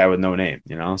be that guy with no name,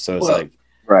 So it's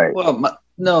right.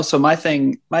 Well, so my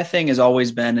thing has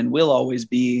always been and will always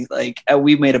be like,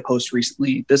 we made a post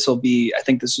recently. I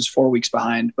think this was 4 weeks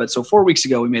behind, but so 4 weeks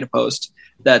ago we made a post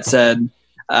that said,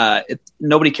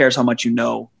 nobody cares how much you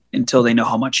know until they know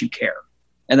how much you care.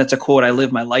 And that's a quote I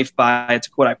live my life by. It's a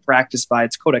quote I practice by.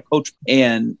 It's a quote I coach.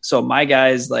 And so my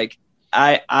guys, like,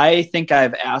 I think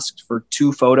I've asked for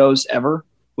 2 photos ever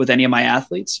with any of my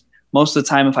athletes. Most of the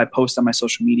time, if I post on my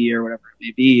social media or whatever it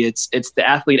may be, it's the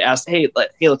athlete asked, hey,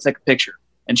 let's take a picture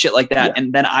and shit like that. Yeah.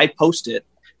 And then I post it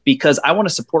because I want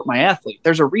to support my athlete.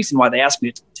 There's a reason why they asked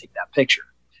me to take that picture.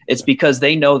 It's because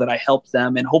they know that I helped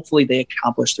them and hopefully they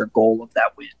accomplish their goal of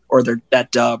that win or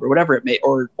that dub or whatever it may,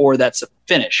 or that's a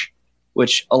finish,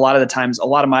 which a lot of the times, a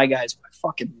lot of my guys, what I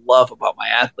fucking love about my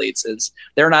athletes is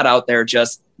they're not out there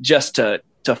just to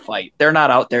fight. They're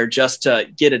not out there just to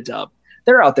get a dub.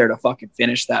 They're out there to fucking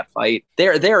finish that fight.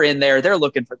 They're in there. They're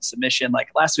looking for the submission. Like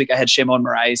last week I had Shimon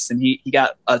Moraes and he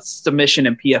got a submission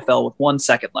in PFL with 1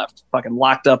 second left, fucking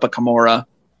locked up a Kimura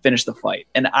finish the fight.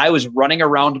 And I was running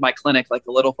around my clinic like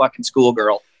a little fucking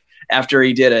schoolgirl after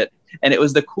he did it. And it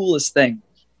was the coolest thing.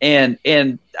 And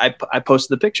I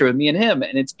posted the picture with me and him.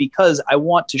 And it's because I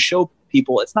want to show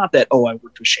people, it's not that, oh, I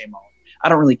worked with Shane Mullen. I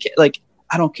don't really care. Like,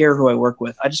 I don't care who I work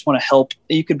with. I just want to help.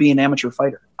 You could be an amateur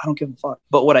fighter. I don't give a fuck.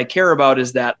 But what I care about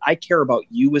is that I care about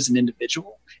you as an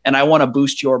individual, and I want to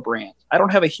boost your brand. I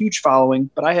don't have a huge following,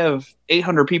 but I have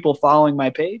 800 people following my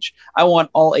page. I want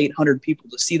all 800 people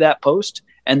to see that post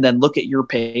and then look at your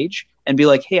page and be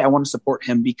like, hey, I want to support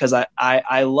him because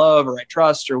I love or I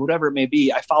trust or whatever it may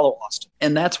be. I follow Austin.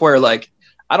 And that's where, like,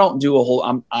 I don't do a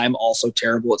whole, I'm also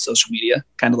terrible at social media,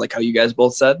 kind of like how you guys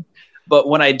both said. But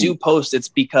when I do post, it's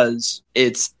because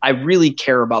I really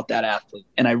care about that athlete.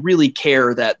 And I really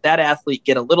care that athlete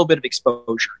get a little bit of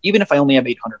exposure, even if I only have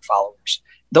 800 followers.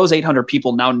 Those 800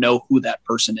 people now know who that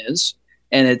person is.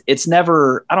 And it's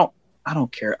never, I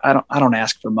don't care. I don't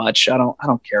ask for much. I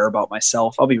don't care about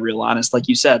myself. I'll be real honest. Like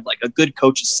you said, like a good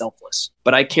coach is selfless,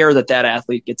 but I care that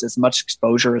athlete gets as much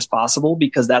exposure as possible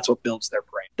because that's what builds their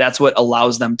brain. That's what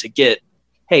allows them to get,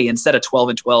 hey, instead of 12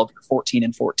 and 12, you're 14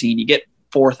 and 14, you get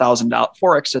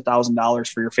 $4 extra $1,000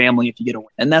 for your family if you get a win.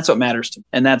 And that's what matters to me.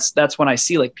 And that's when I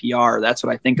see like PR, that's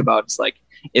what I think about. It's like,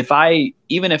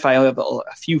 even if I have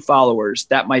a few followers,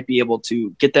 that might be able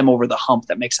to get them over the hump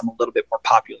that makes them a little bit more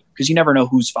popular because you never know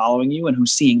who's following you and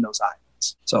who's seeing those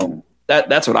highlights. So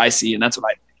that's what I see. And that's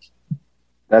what I think.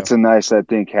 That's a nice, I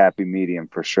think, happy medium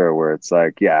for sure, where it's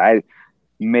like, yeah, I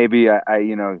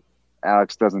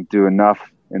Alex doesn't do enough.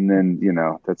 And then,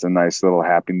 that's a nice little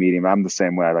happy medium. I'm the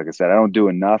same way. Like I said, I don't do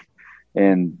enough.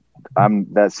 And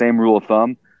I'm that same rule of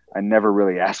thumb. I never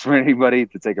really ask for anybody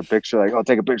to take a picture. Like, oh,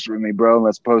 take a picture with me, bro. And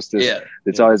let's post this. Yeah.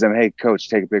 It's always them, hey, coach,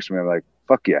 take a picture of me. I'm like,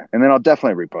 fuck yeah. And then I'll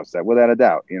definitely repost that without a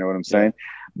doubt. You know what I'm saying?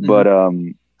 Yeah. But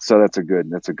so that's a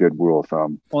good rule of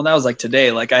thumb. Well, that was like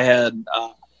today. Like I had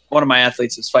one of my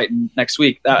athletes is fighting next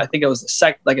week. I think it was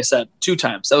like I said, 2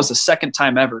 times. That was the second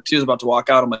time ever. He was about to walk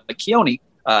out. I'm like, Keone,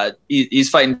 he's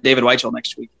fighting David Weichel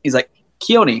next week. He's like,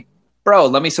 Keone, bro,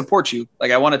 let me support you.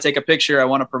 Like, I want to take a picture. I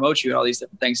want to promote you and all these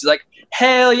different things. He's like,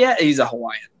 hell yeah. He's a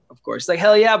Hawaiian, of course. He's like,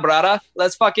 hell yeah, brada.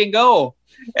 Let's fucking go.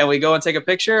 And we go and take a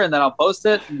picture and then I'll post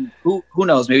it. And who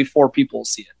knows? Maybe 4 people will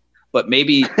see it. But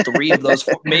maybe 3 of those,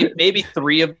 maybe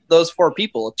 3 of those 4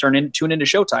 people tune into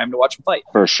Showtime to watch him fight.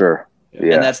 For sure.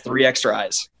 Yeah. And that's 3 extra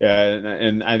eyes. Yeah.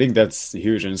 And I think that's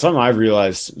huge. And something I've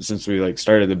realized since we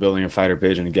started the Building a Fighter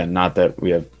page, and again, not that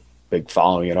we have big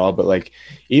following at all, but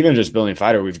even just Building a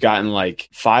Fighter, we've gotten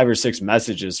 5 or 6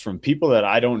 messages from people that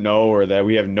I don't know or that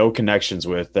we have no connections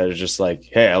with that are just like,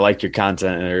 hey, I like your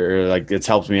content, or it's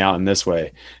helped me out in this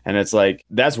way. And it's like,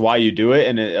 that's why you do it.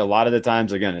 And a lot of the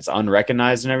times, again, it's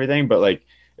unrecognized and everything, but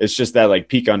it's just that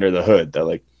peek under the hood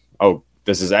that oh,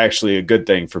 this is actually a good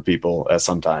thing for people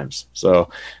sometimes. So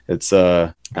it's,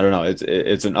 I don't know,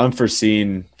 it's an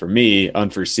unforeseen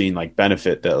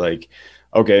benefit that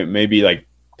okay, maybe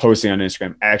posting on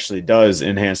Instagram actually does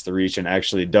enhance the reach and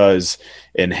actually does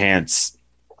enhance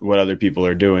what other people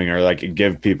are doing, or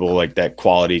give people that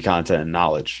quality content and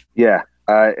knowledge. Yeah.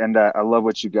 And I love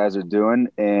what you guys are doing.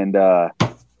 And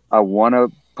I want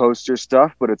to post your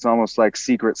stuff, but it's almost like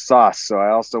secret sauce. So I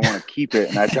also want to keep it,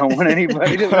 and I don't want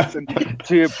anybody to listen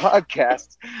to your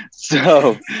podcast.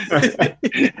 So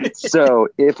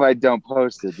if I don't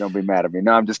post it, don't be mad at me.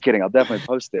 No, I'm just kidding. I'll definitely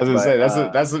post it. I was gonna say,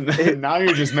 that's now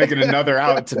you're just making another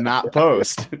out to not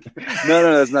post.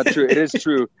 No, that's not true. It is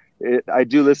true. I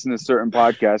do listen to certain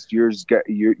podcasts.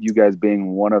 You guys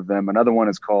being one of them. Another one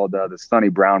is called the Sonny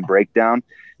Brown Breakdown.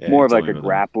 More of a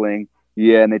grappling.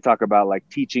 Yeah, and they talk about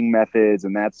teaching methods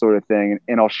and that sort of thing,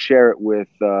 and I'll share it with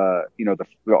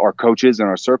our coaches in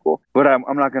our circle. But I'm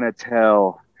not going to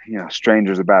tell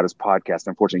strangers about his podcast.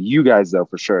 Unfortunately, you guys though,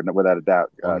 for sure, without a doubt.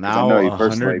 Now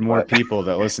 100 more people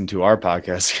that listen to our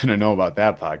podcast are going to know about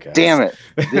that podcast. Damn it!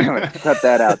 Cut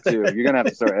that out too. You're going to have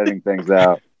to start editing things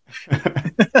out.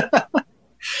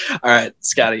 All right,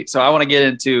 Scotty. So I want to get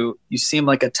into. You seem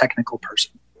like a technical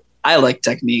person. I like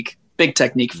technique. Big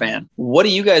technique fan. What do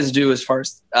you guys do as far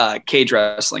as cage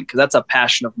wrestling? Because that's a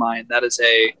passion of mine. That is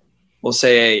a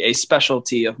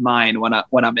specialty of mine when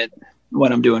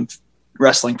I'm doing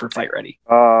wrestling for Fight Ready.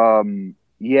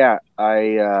 Yeah,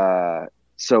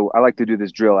 so I like to do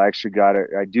this drill. I actually got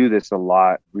it. I do this a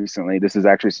lot recently. This is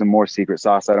actually some more secret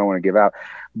sauce I don't want to give out,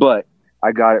 but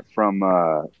I got it from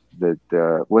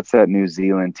the what's that New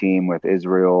Zealand team with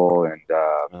Israel and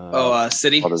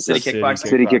City Kickboxing.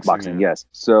 City Kickboxing, yeah. Yes.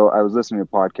 So I was listening to a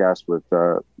podcast with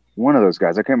one of those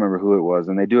guys. I can't remember who it was,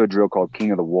 and they do a drill called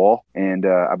King of the Wall, and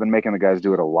I've been making the guys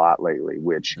do it a lot lately,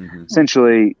 which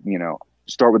essentially,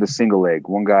 start with a single leg,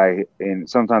 one guy, and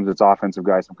sometimes it's offensive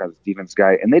guy, sometimes it's defense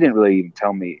guy. And they didn't really even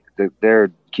tell me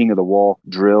their king of the wall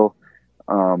drill.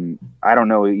 I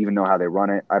don't even know how they run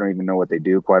it. I don't even know what they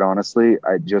do, quite honestly.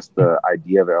 The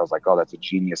idea of it, I was like, oh, that's a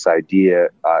genius idea.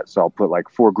 So I'll put like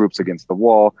 4 groups against the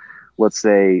wall. Let's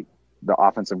say the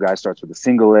offensive guy starts with a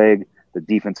single leg. The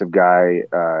defensive guy,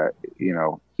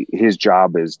 his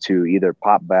job is to either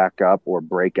pop back up or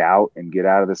break out and get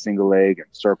out of the single leg and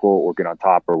circle or get on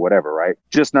top or whatever, right?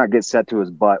 Just not get set to his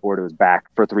butt or to his back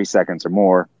for 3 seconds or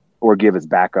more, or give his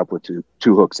back up with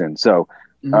two hooks in. So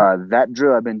that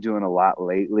drill I've been doing a lot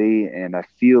lately, and I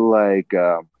feel like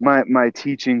my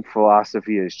teaching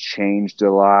philosophy has changed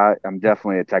a lot. I'm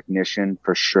definitely a technician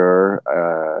for sure,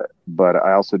 but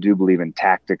I also do believe in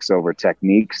tactics over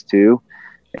techniques too.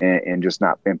 And just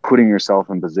putting yourself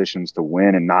in positions to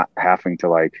win and not having to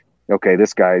like, okay,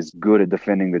 this guy's good at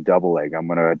defending the double leg, I'm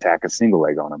going to attack a single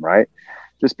leg on him, right?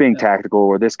 Just being tactical,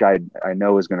 or this guy I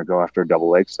know is going to go after a double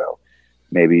leg. So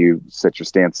maybe you set your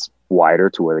stance wider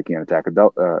to where they can't attack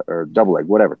a double leg,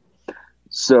 whatever.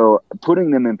 So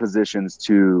putting them in positions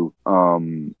to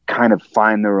kind of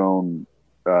find their own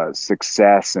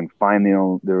success and find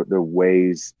their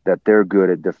ways that they're good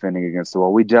at defending against the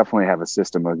wall. We definitely have a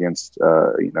system against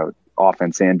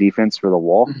offense and defense for the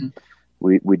wall. Mm-hmm.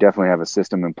 We definitely have a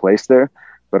system in place there,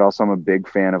 but also I'm a big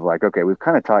fan of like, okay, we've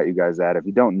kind of taught you guys that. If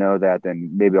you don't know that,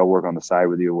 then maybe I'll work on the side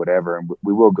with you or whatever. And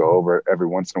we will go over it every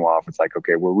once in a while. If it's like,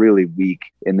 okay, we're really weak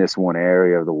in this one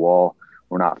area of the wall,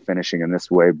 we're not finishing in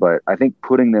this way. But I think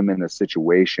putting them in the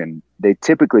situation, they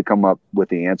typically come up with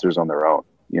the answers on their own,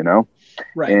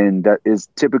 Right. And that is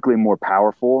typically more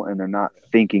powerful, and they're not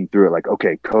thinking through it like,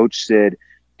 okay, coach said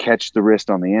catch the wrist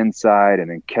on the inside and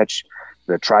then catch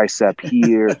the tricep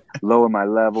here, lower my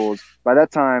levels. By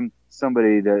that time,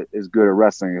 somebody that is good at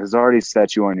wrestling has already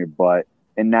set you on your butt,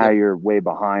 and now you're way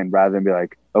behind, rather than be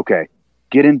like, okay,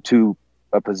 get into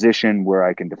a position where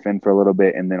I can defend for a little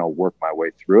bit and then I'll work my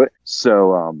way through it.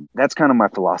 So that's kind of my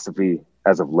philosophy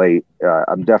as of late.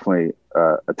 I'm definitely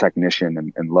a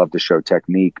technician and love to show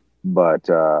technique. But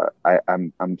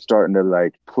I'm starting to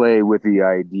like play with the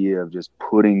idea of just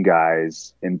putting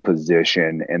guys in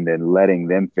position and then letting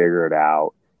them figure it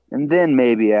out. And then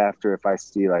maybe after, if I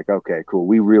see like, okay, cool,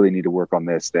 we really need to work on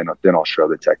this, then I'll show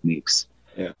the techniques.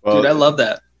 Yeah, well, dude, I love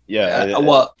that. Yeah.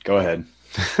 Go ahead.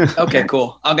 Okay,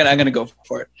 cool. I'm gonna go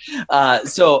for it.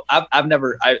 So I've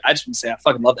never. I just want to say I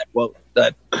fucking love that quote.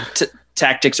 That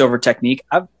tactics over technique.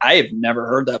 I have never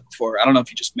heard that before. I don't know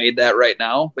if you just made that right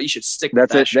now, but you should stick with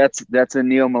that. That's a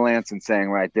Neil Melanson saying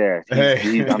right there.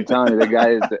 I'm telling you, the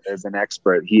guy is an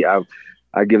expert.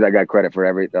 I give that guy credit for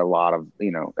a lot of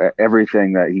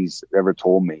everything that he's ever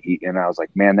told me. And I was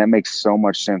like, man, that makes so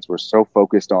much sense. We're so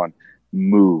focused on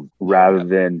move rather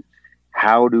than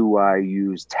how do I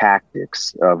use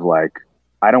tactics of like,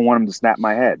 I don't want him to snap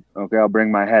my head. Okay, I'll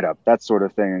bring my head up. That sort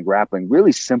of thing. And grappling,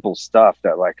 really simple stuff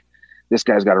that like, this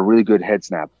guy's got a really good head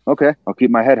snap. Okay, I'll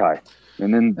keep my head high.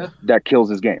 And then that kills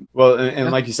his game. Well,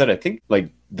 and like you said, I think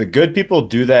like the good people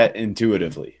do that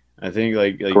intuitively. I think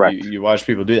like you watch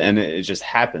people do it and it just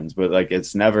happens, but like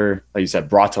it's never, like you said,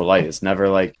 brought to light. It's never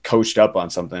like coached up on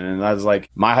something. And I was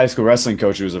like, my high school wrestling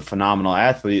coach, who was a phenomenal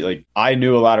athlete, like I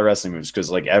knew a lot of wrestling moves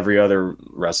because like every other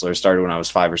wrestler started when I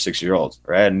was 5 or 6 years old,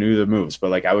 right? I knew the moves,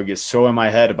 but like I would get so in my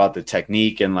head about the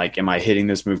technique and like, am I hitting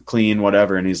this move clean,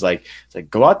 whatever. And he's like, it's like,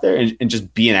 go out there and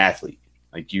just be an athlete.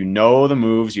 Like, the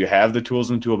moves, you have the tools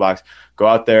in the toolbox, go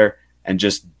out there and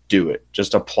just do it,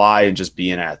 just apply and just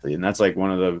be an athlete. And that's like one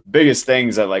of the biggest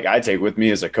things that like I take with me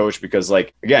as a coach, because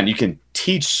like, again, you can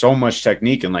teach so much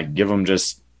technique and like give them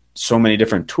just so many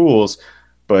different tools.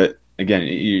 But again,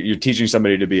 you're teaching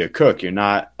somebody to be a cook. You're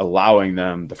not allowing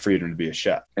them the freedom to be a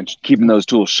chef. And keeping those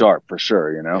tools sharp for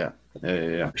sure,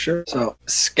 Yeah. Sure. So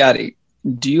Scotty,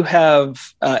 do you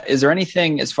have, is there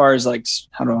anything as far as like,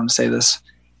 how do I want to say this?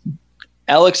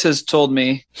 Alex has told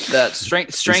me that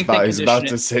strength and conditioning. He's about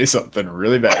to say something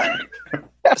really bad.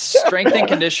 Strength and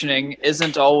conditioning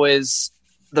isn't always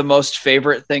the most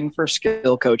favorite thing for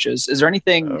skill coaches. Is there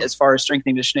anything as far as strength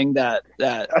and conditioning that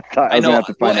I thought I was gonna have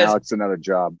to find Alex another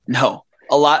job? No,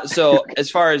 a lot. So as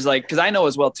far as like, because I know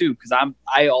as well too, because I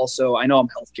know I'm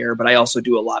healthcare, but I also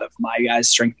do a lot of my guys'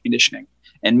 strength and conditioning.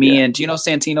 And and do you know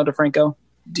Santino DeFranco?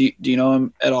 Do you know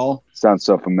him at all? Sounds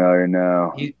so familiar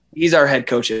now. He's our head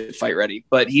coach at Fight Ready,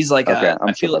 but he's like, I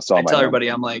tell everybody,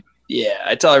 I'm like,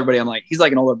 he's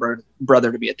like an older brother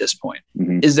to me at this point.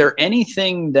 Mm-hmm. Is there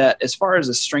anything that, as far as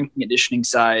the strength and conditioning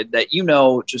side, that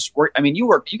just work? I mean, you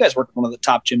guys work at one of the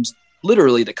top gyms,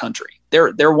 literally the country.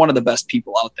 They're one of the best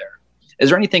people out there. Is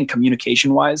there anything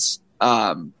communication wise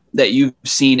that you've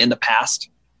seen in the past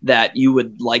that you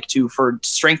would like to, for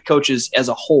strength coaches as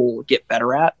a whole, get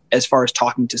better at as far as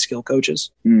talking to skill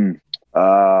coaches?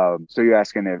 So you're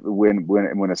asking if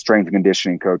when a strength and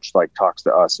conditioning coach like talks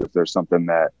to us, if there's something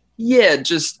that. Yeah,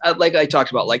 just like I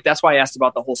talked about, like that's why I asked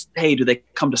about the whole, hey, do they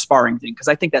come to sparring thing? Because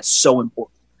I think that's so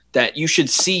important that you should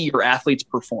see your athletes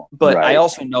perform. But I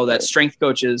also know that strength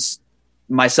coaches,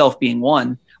 myself being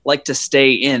one, like to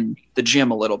stay in the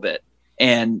gym a little bit,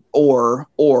 and or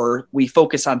we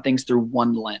focus on things through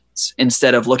one lens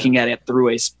instead of looking at it through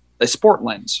a sport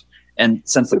lens. And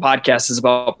since the podcast is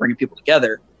about bringing people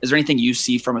together, is there anything you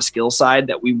see from a skill side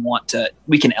that we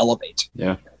can elevate?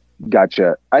 Yeah.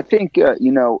 Gotcha. I think, I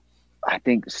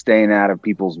think staying out of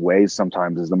people's ways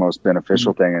sometimes is the most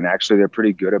beneficial thing. And actually they're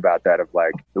pretty good about that, of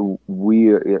like,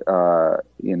 we are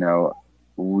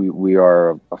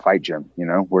a fight gym,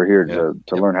 we're here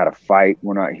to learn how to fight.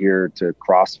 We're not here to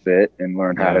CrossFit and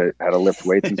learn how to lift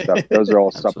weights and stuff. Those are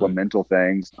all supplemental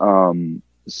things.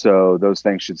 So those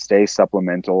things should stay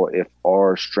supplemental. If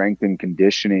our strength and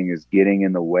conditioning is getting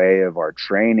in the way of our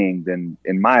training, then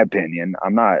in my opinion,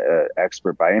 I'm not an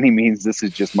expert by any means. This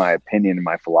is just my opinion and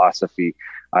my philosophy.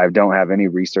 I don't have any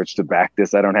research to back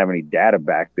this. I don't have any data to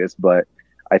back this, but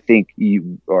I think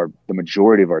you are the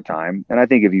majority of our time. And I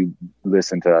think if you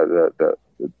listen to the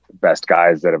best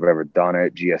guys that have ever done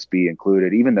it, GSP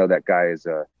included, even though that guy is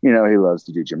he loves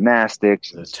to do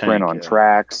gymnastics, sprint on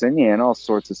tracks and all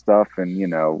sorts of stuff.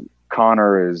 And,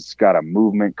 Connor has got a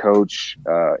movement coach,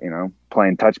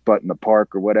 playing touch butt in the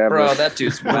park or whatever. Bro, that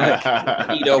dude's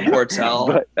whack. Ido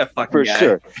Portal, that fucking for guy.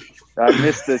 Sure. I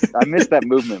missed that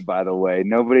movement, by the way.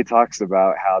 Nobody talks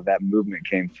about how that movement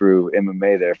came through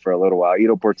MMA there for a little while.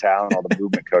 Ido Portal and all the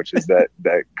movement coaches that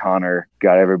Connor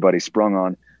got everybody sprung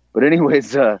on. But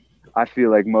anyways, I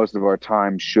feel like most of our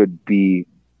time should be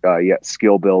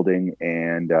skill building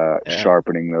and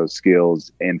sharpening those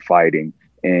skills and fighting.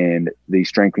 And the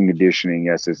strength and conditioning,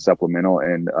 yes, is supplemental.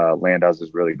 And Landau's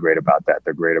is really great about that.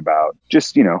 They're great about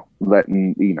just,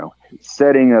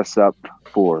 setting us up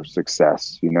for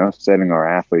success, setting our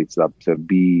athletes up to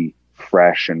be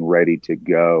fresh and ready to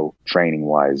go training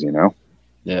wise,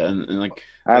 Yeah. And like,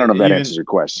 I don't know if that answers your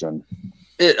question.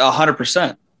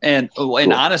 100%. And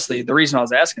Cool. Honestly, the reason I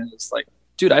was asking is like,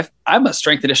 dude, I'm a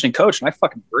strength conditioning coach and I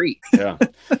fucking agree. Yeah.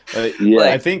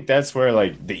 I think that's where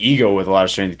like the ego with a lot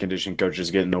of strength and conditioning coaches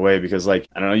get in the way, because like,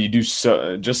 I don't know, you do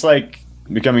so, just like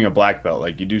becoming a black belt,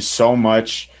 like you do so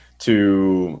much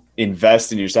to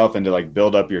invest in yourself and to like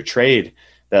build up your trade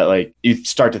that like you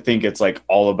start to think it's like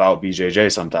all about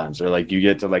BJJ sometimes, or like you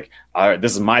get to like, all right,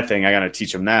 this is my thing, I got to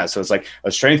teach them that. So it's like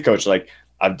a strength coach, like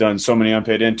I've done so many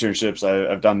unpaid internships,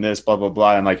 I've done this, blah, blah,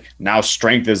 blah. And like now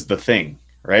strength is the thing.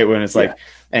 Right. When it's like,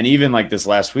 and even like this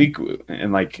last week,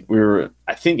 and like we were,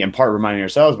 I think in part reminding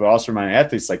ourselves, but also reminding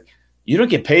athletes, like you don't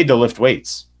get paid to lift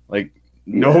weights. Like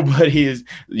nobody is,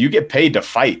 you get paid to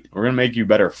fight. We're going to make you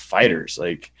better fighters.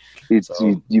 Like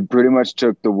you pretty much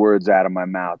took the words out of my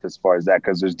mouth as far as that.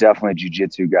 Cause there's definitely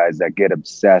jiu-jitsu guys that get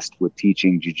obsessed with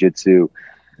teaching jiu-jitsu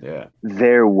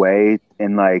their way,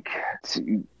 and like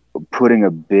putting a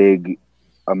big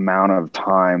amount of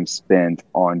time spent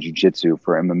on jiu-jitsu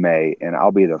for MMA. And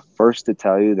I'll be the first to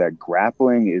tell you that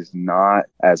grappling is not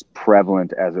as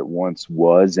prevalent as it once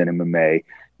was in MMA.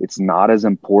 It's not as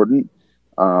important.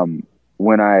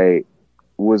 When I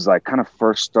was like kind of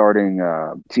first starting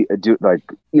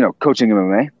coaching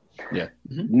MMA,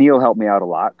 Neil helped me out a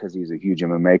lot because he's a huge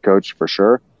MMA coach for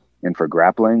sure, and for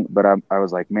grappling. But I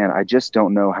was like, man, I just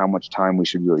don't know how much time we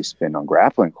should really spend on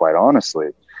grappling, quite honestly.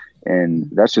 And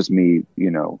that's just me,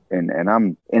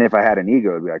 and if I had an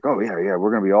ego, it'd be like, oh yeah, we're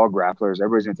going to be all grapplers.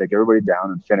 Everybody's going to take everybody down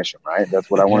and finish them. Right.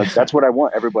 That's what I want. That's what I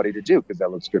want everybody to do, because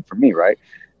that looks good for me. Right.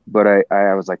 But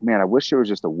I was like, man, I wish there was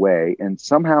just a way. And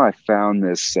somehow I found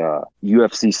this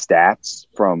UFC stats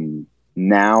from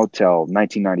now till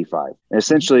 1995. And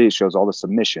essentially it shows all the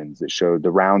submissions. It showed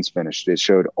the rounds finished. It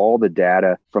showed all the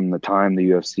data from the time the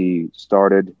UFC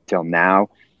started till now,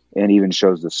 and even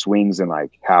shows the swings and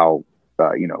like how,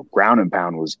 ground and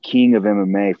pound was king of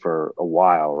MMA for a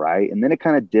while, right? And then it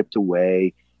kind of dipped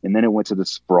away, and then it went to the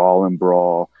sprawl and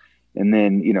brawl. And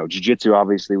then, jiu-jitsu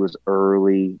obviously was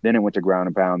early. Then it went to ground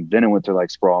and pound. Then it went to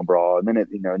like sprawl and brawl. And then it,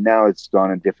 now it's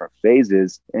gone in different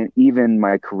phases. And even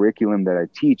my curriculum that I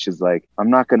teach is like, I'm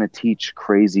not going to teach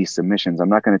crazy submissions. I'm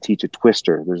not going to teach a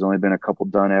twister. There's only been a couple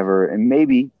done ever. And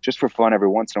maybe just for fun every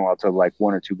once in a while to like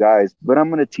one or two guys. But I'm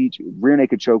going to teach rear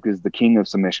naked choke is the king of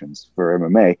submissions for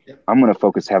MMA. I'm going to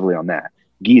focus heavily on that.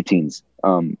 Guillotines.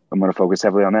 I'm going to focus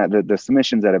heavily on that. The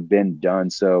submissions that have been done.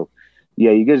 So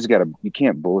yeah, you guys you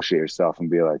can't bullshit yourself and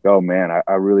be like, oh man,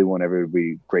 I really want everybody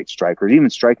to be great strikers. Even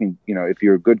striking, if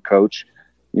you're a good coach,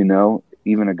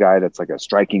 even a guy that's like a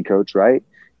striking coach, right?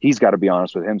 He's got to be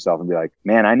honest with himself and be like,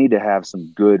 man, I need to have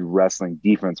some good wrestling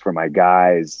defense for my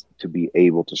guys to be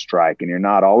able to strike. And you're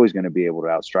not always going to be able to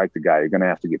outstrike the guy. You're going to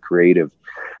have to get creative.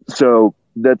 So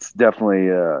that's definitely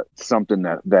something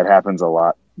that happens a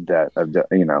lot, that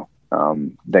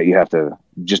that you have to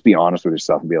just be honest with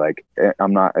yourself and be like,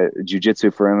 I'm not jiu-jitsu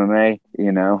for MMA.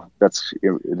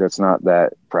 That's not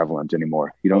that prevalent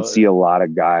anymore. You don't see a lot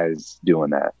of guys doing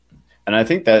that. And I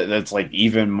think that's like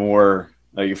even more,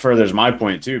 like, furthers my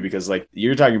point too, because like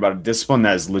you're talking about a discipline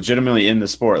that is legitimately in the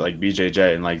sport, like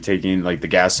BJJ, and like taking like the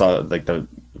gas off, like the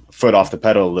foot off the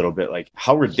pedal a little bit. Like,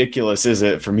 how ridiculous is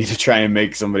it for me to try and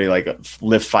make somebody like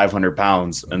lift 500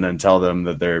 pounds and then tell them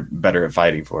that they're better at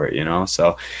fighting for it,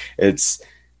 So it's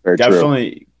very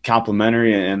definitely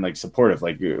complimentary and like supportive.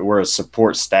 Like, we're a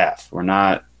support staff. We're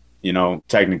not,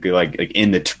 technically like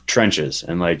in the trenches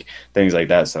and like things like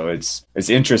that. So it's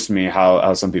interesting to me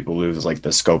how some people lose like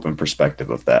the scope and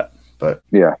perspective of that. But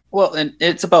yeah, well, and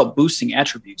it's about boosting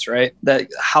attributes, right?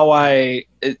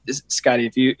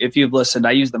 Scotty, if you've listened,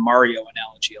 I use the Mario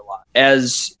analogy a lot.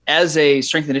 As a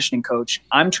strength and conditioning coach,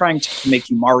 I'm trying to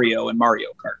make you Mario in Mario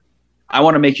Kart. I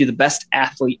want to make you the best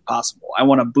athlete possible. I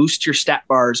want to boost your stat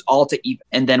bars all to even.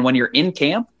 And then when you're in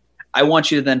camp, I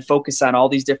want you to then focus on all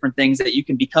these different things that you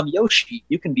can become Yoshi.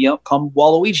 You can become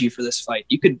Waluigi for this fight.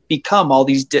 You could become all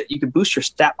these. You could boost your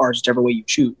stat bars whichever way you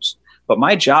choose. But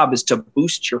my job is to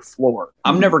boost your floor.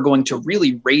 I'm never going to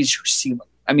really raise your ceiling.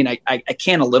 I mean, I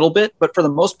can a little bit, but for the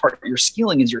most part, your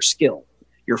ceiling is your skill.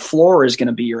 Your floor is going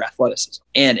to be your athleticism.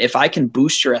 And if I can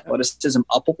boost your athleticism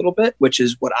up a little bit, which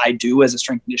is what I do as a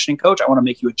strength conditioning coach, I want to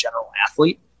make you a general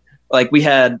athlete. Like we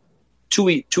had 2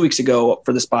 weeks ago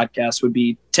for this podcast would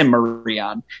be Tim Murray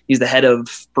on. He's the head of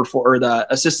the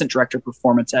assistant director of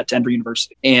performance at Denver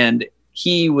University. And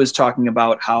he was talking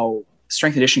about how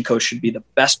strength and conditioning coach should be the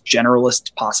best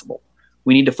generalist possible.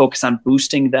 We need to focus on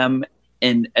boosting them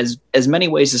in as many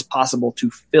ways as possible to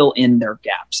fill in their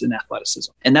gaps in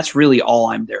athleticism. And that's really all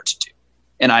I'm there to do.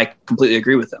 And I completely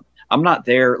agree with him. I'm not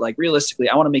there, like, realistically,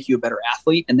 I want to make you a better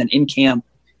athlete. And then in camp,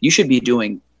 you should be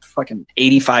doing fucking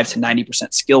 85 to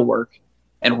 90% skill work.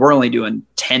 And we're only doing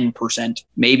 10%,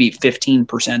 maybe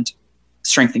 15%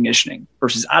 strength and conditioning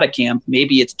versus out of camp,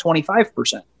 maybe it's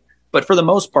 25%. But for the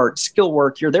most part, skill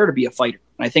work, you're there to be a fighter.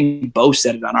 And I think Bo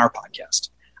said it on our podcast.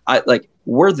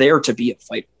 We're there to be a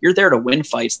fighter. You're there to win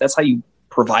fights. That's how you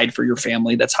provide for your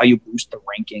family. That's how you boost the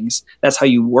rankings. That's how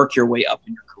you work your way up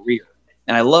in your career.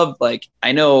 And I love,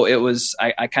 I know it was,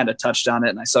 I kind of touched on it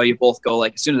and I saw you both go,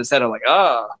 as soon as I said it, I'm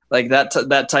like,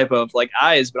 that type of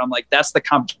eyes. But I'm like, that's the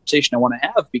conversation I want to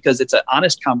have, because it's an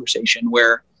honest conversation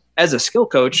where, as a skill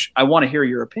coach, I want to hear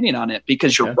your opinion on it,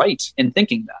 because you're right in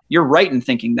thinking that. You're right in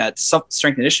thinking that strength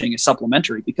and conditioning is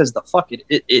supplementary, because the fuck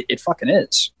it fucking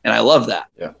is. And I love that.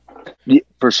 Yeah,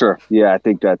 for sure. Yeah, I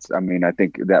think I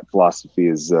think that philosophy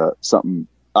is something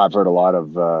I've heard a lot of,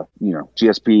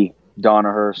 GSP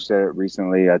Danaher said it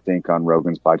recently, I think on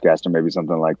Rogan's podcast or maybe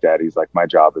something like that. He's like, my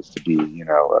job is to be,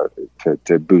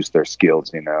 to boost their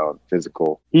skills,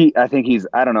 physical. I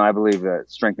believe that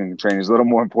strength and training is a little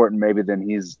more important maybe than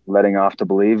he's letting off to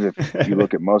believe. If you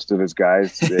look at most of his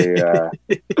guys,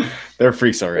 they're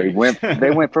freaks already.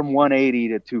 They went from 180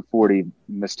 to 240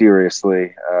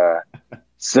 mysteriously.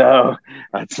 So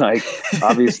it's like,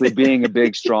 obviously being a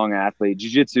big, strong athlete,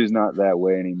 jiu-jitsu is not that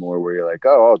way anymore, where you're like,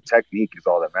 technique is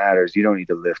all that matters. You don't need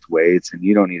to lift weights and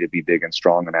you don't need to be big and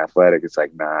strong and athletic. It's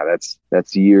like, nah,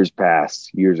 that's years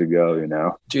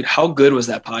ago, Dude, how good was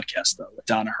that podcast though with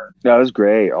Danaher? That was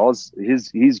great.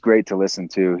 He's great to listen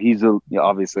to. He's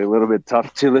obviously a little bit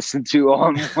tough to listen to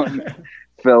on one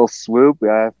fell swoop.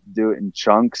 I have to do it in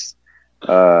chunks.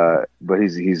 But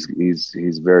he's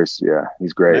very,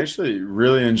 he's great. I'm actually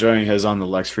really enjoying his on the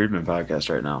Lex Friedman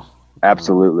podcast right now.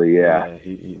 Absolutely. Yeah.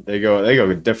 They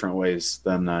go different ways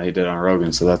than he did on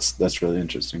Rogan. So that's really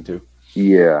interesting too.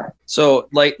 Yeah. So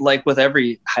like with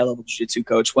every high level jiu-jitsu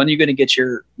coach, when are you going to get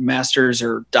your master's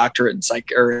or doctorate in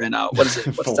psych or in what is it?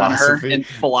 What's on her in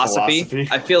philosophy?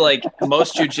 I feel like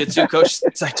most jiu-jitsu coaches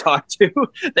I talk to,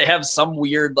 they have some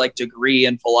weird degree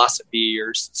in philosophy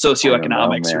or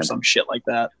socioeconomics or some shit like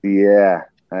that. Yeah.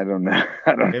 I don't know.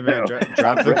 Hey man,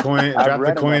 drop the coin. Drop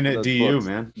the coin at DU, books.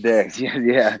 Man.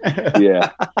 Yeah.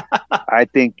 I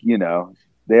think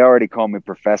they already call me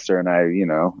professor, and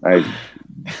I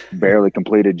barely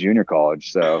completed junior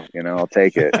college, so I'll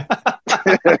take it.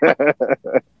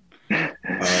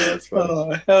 That's funny.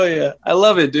 Oh, hell yeah. I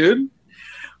love it, dude.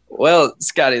 Well,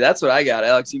 Scotty, that's what I got.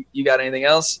 Alex, you got anything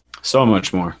else? So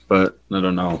much more, but I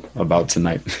don't know about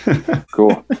tonight.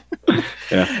 Cool.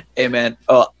 Yeah. Hey man,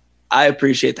 I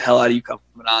appreciate the hell out of you coming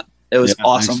on. It was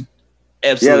awesome. Thanks.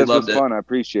 Absolutely this loved was it. fun. I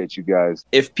appreciate you guys.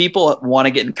 If people want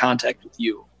to get in contact with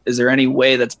you, is there any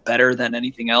way that's better than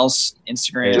anything else?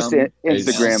 Instagram? Just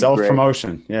Instagram.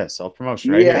 Self-promotion. Yeah,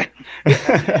 self-promotion right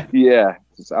here. Yeah.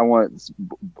 I want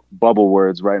bubble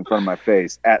words right in front of my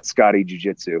face, at Scotty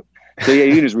Jiu-Jitsu. So yeah,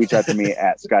 you can just reach out to me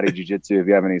at Scotty Jiu-Jitsu if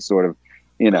you have any sort of,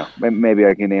 maybe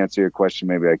I can answer your question,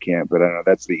 maybe I can't, but I don't know.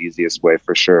 That's the easiest way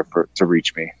for sure to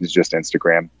reach me. It's just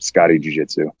Instagram, Scotty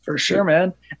Jiu-Jitsu. For sure,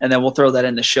 man. And then we'll throw that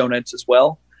in the show notes as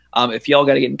well. If y'all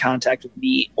got to get in contact with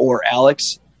me or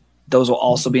Alex, those will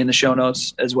also be in the show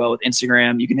notes as well with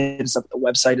Instagram. You can hit us up at the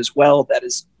website as well. That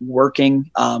is working.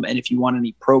 And if you want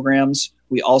any programs,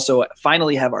 we also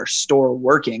finally have our store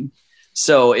working.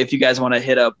 So if you guys want to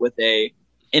hit up with a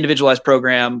individualized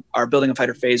program, our Building a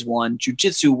Fighter Phase 1,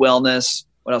 Jiu-Jitsu Wellness,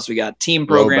 what else we got? Team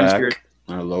programs.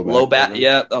 Low back.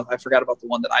 Yeah. Oh, I forgot about the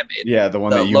one that I made. Yeah, the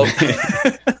one that you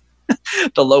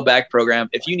made. The low back program.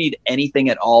 If you need anything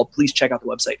at all, please check out the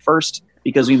website first,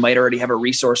 because we might already have a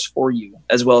resource for you,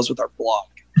 as well as with our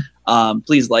blog.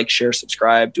 Please like, share,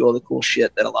 subscribe, do all the cool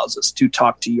shit that allows us to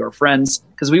talk to your friends,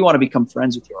 because we want to become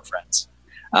friends with your friends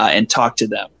and talk to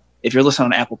them. If you're listening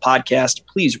on Apple Podcast,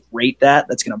 please rate that.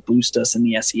 That's going to boost us in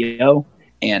the SEO.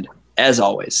 And as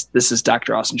always, this is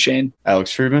Dr. Austin Shane,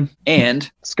 Alex Friedman, and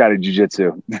Scotty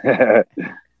Jiu-Jitsu.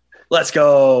 Let's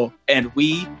go. And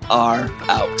we are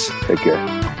out. Take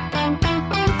care.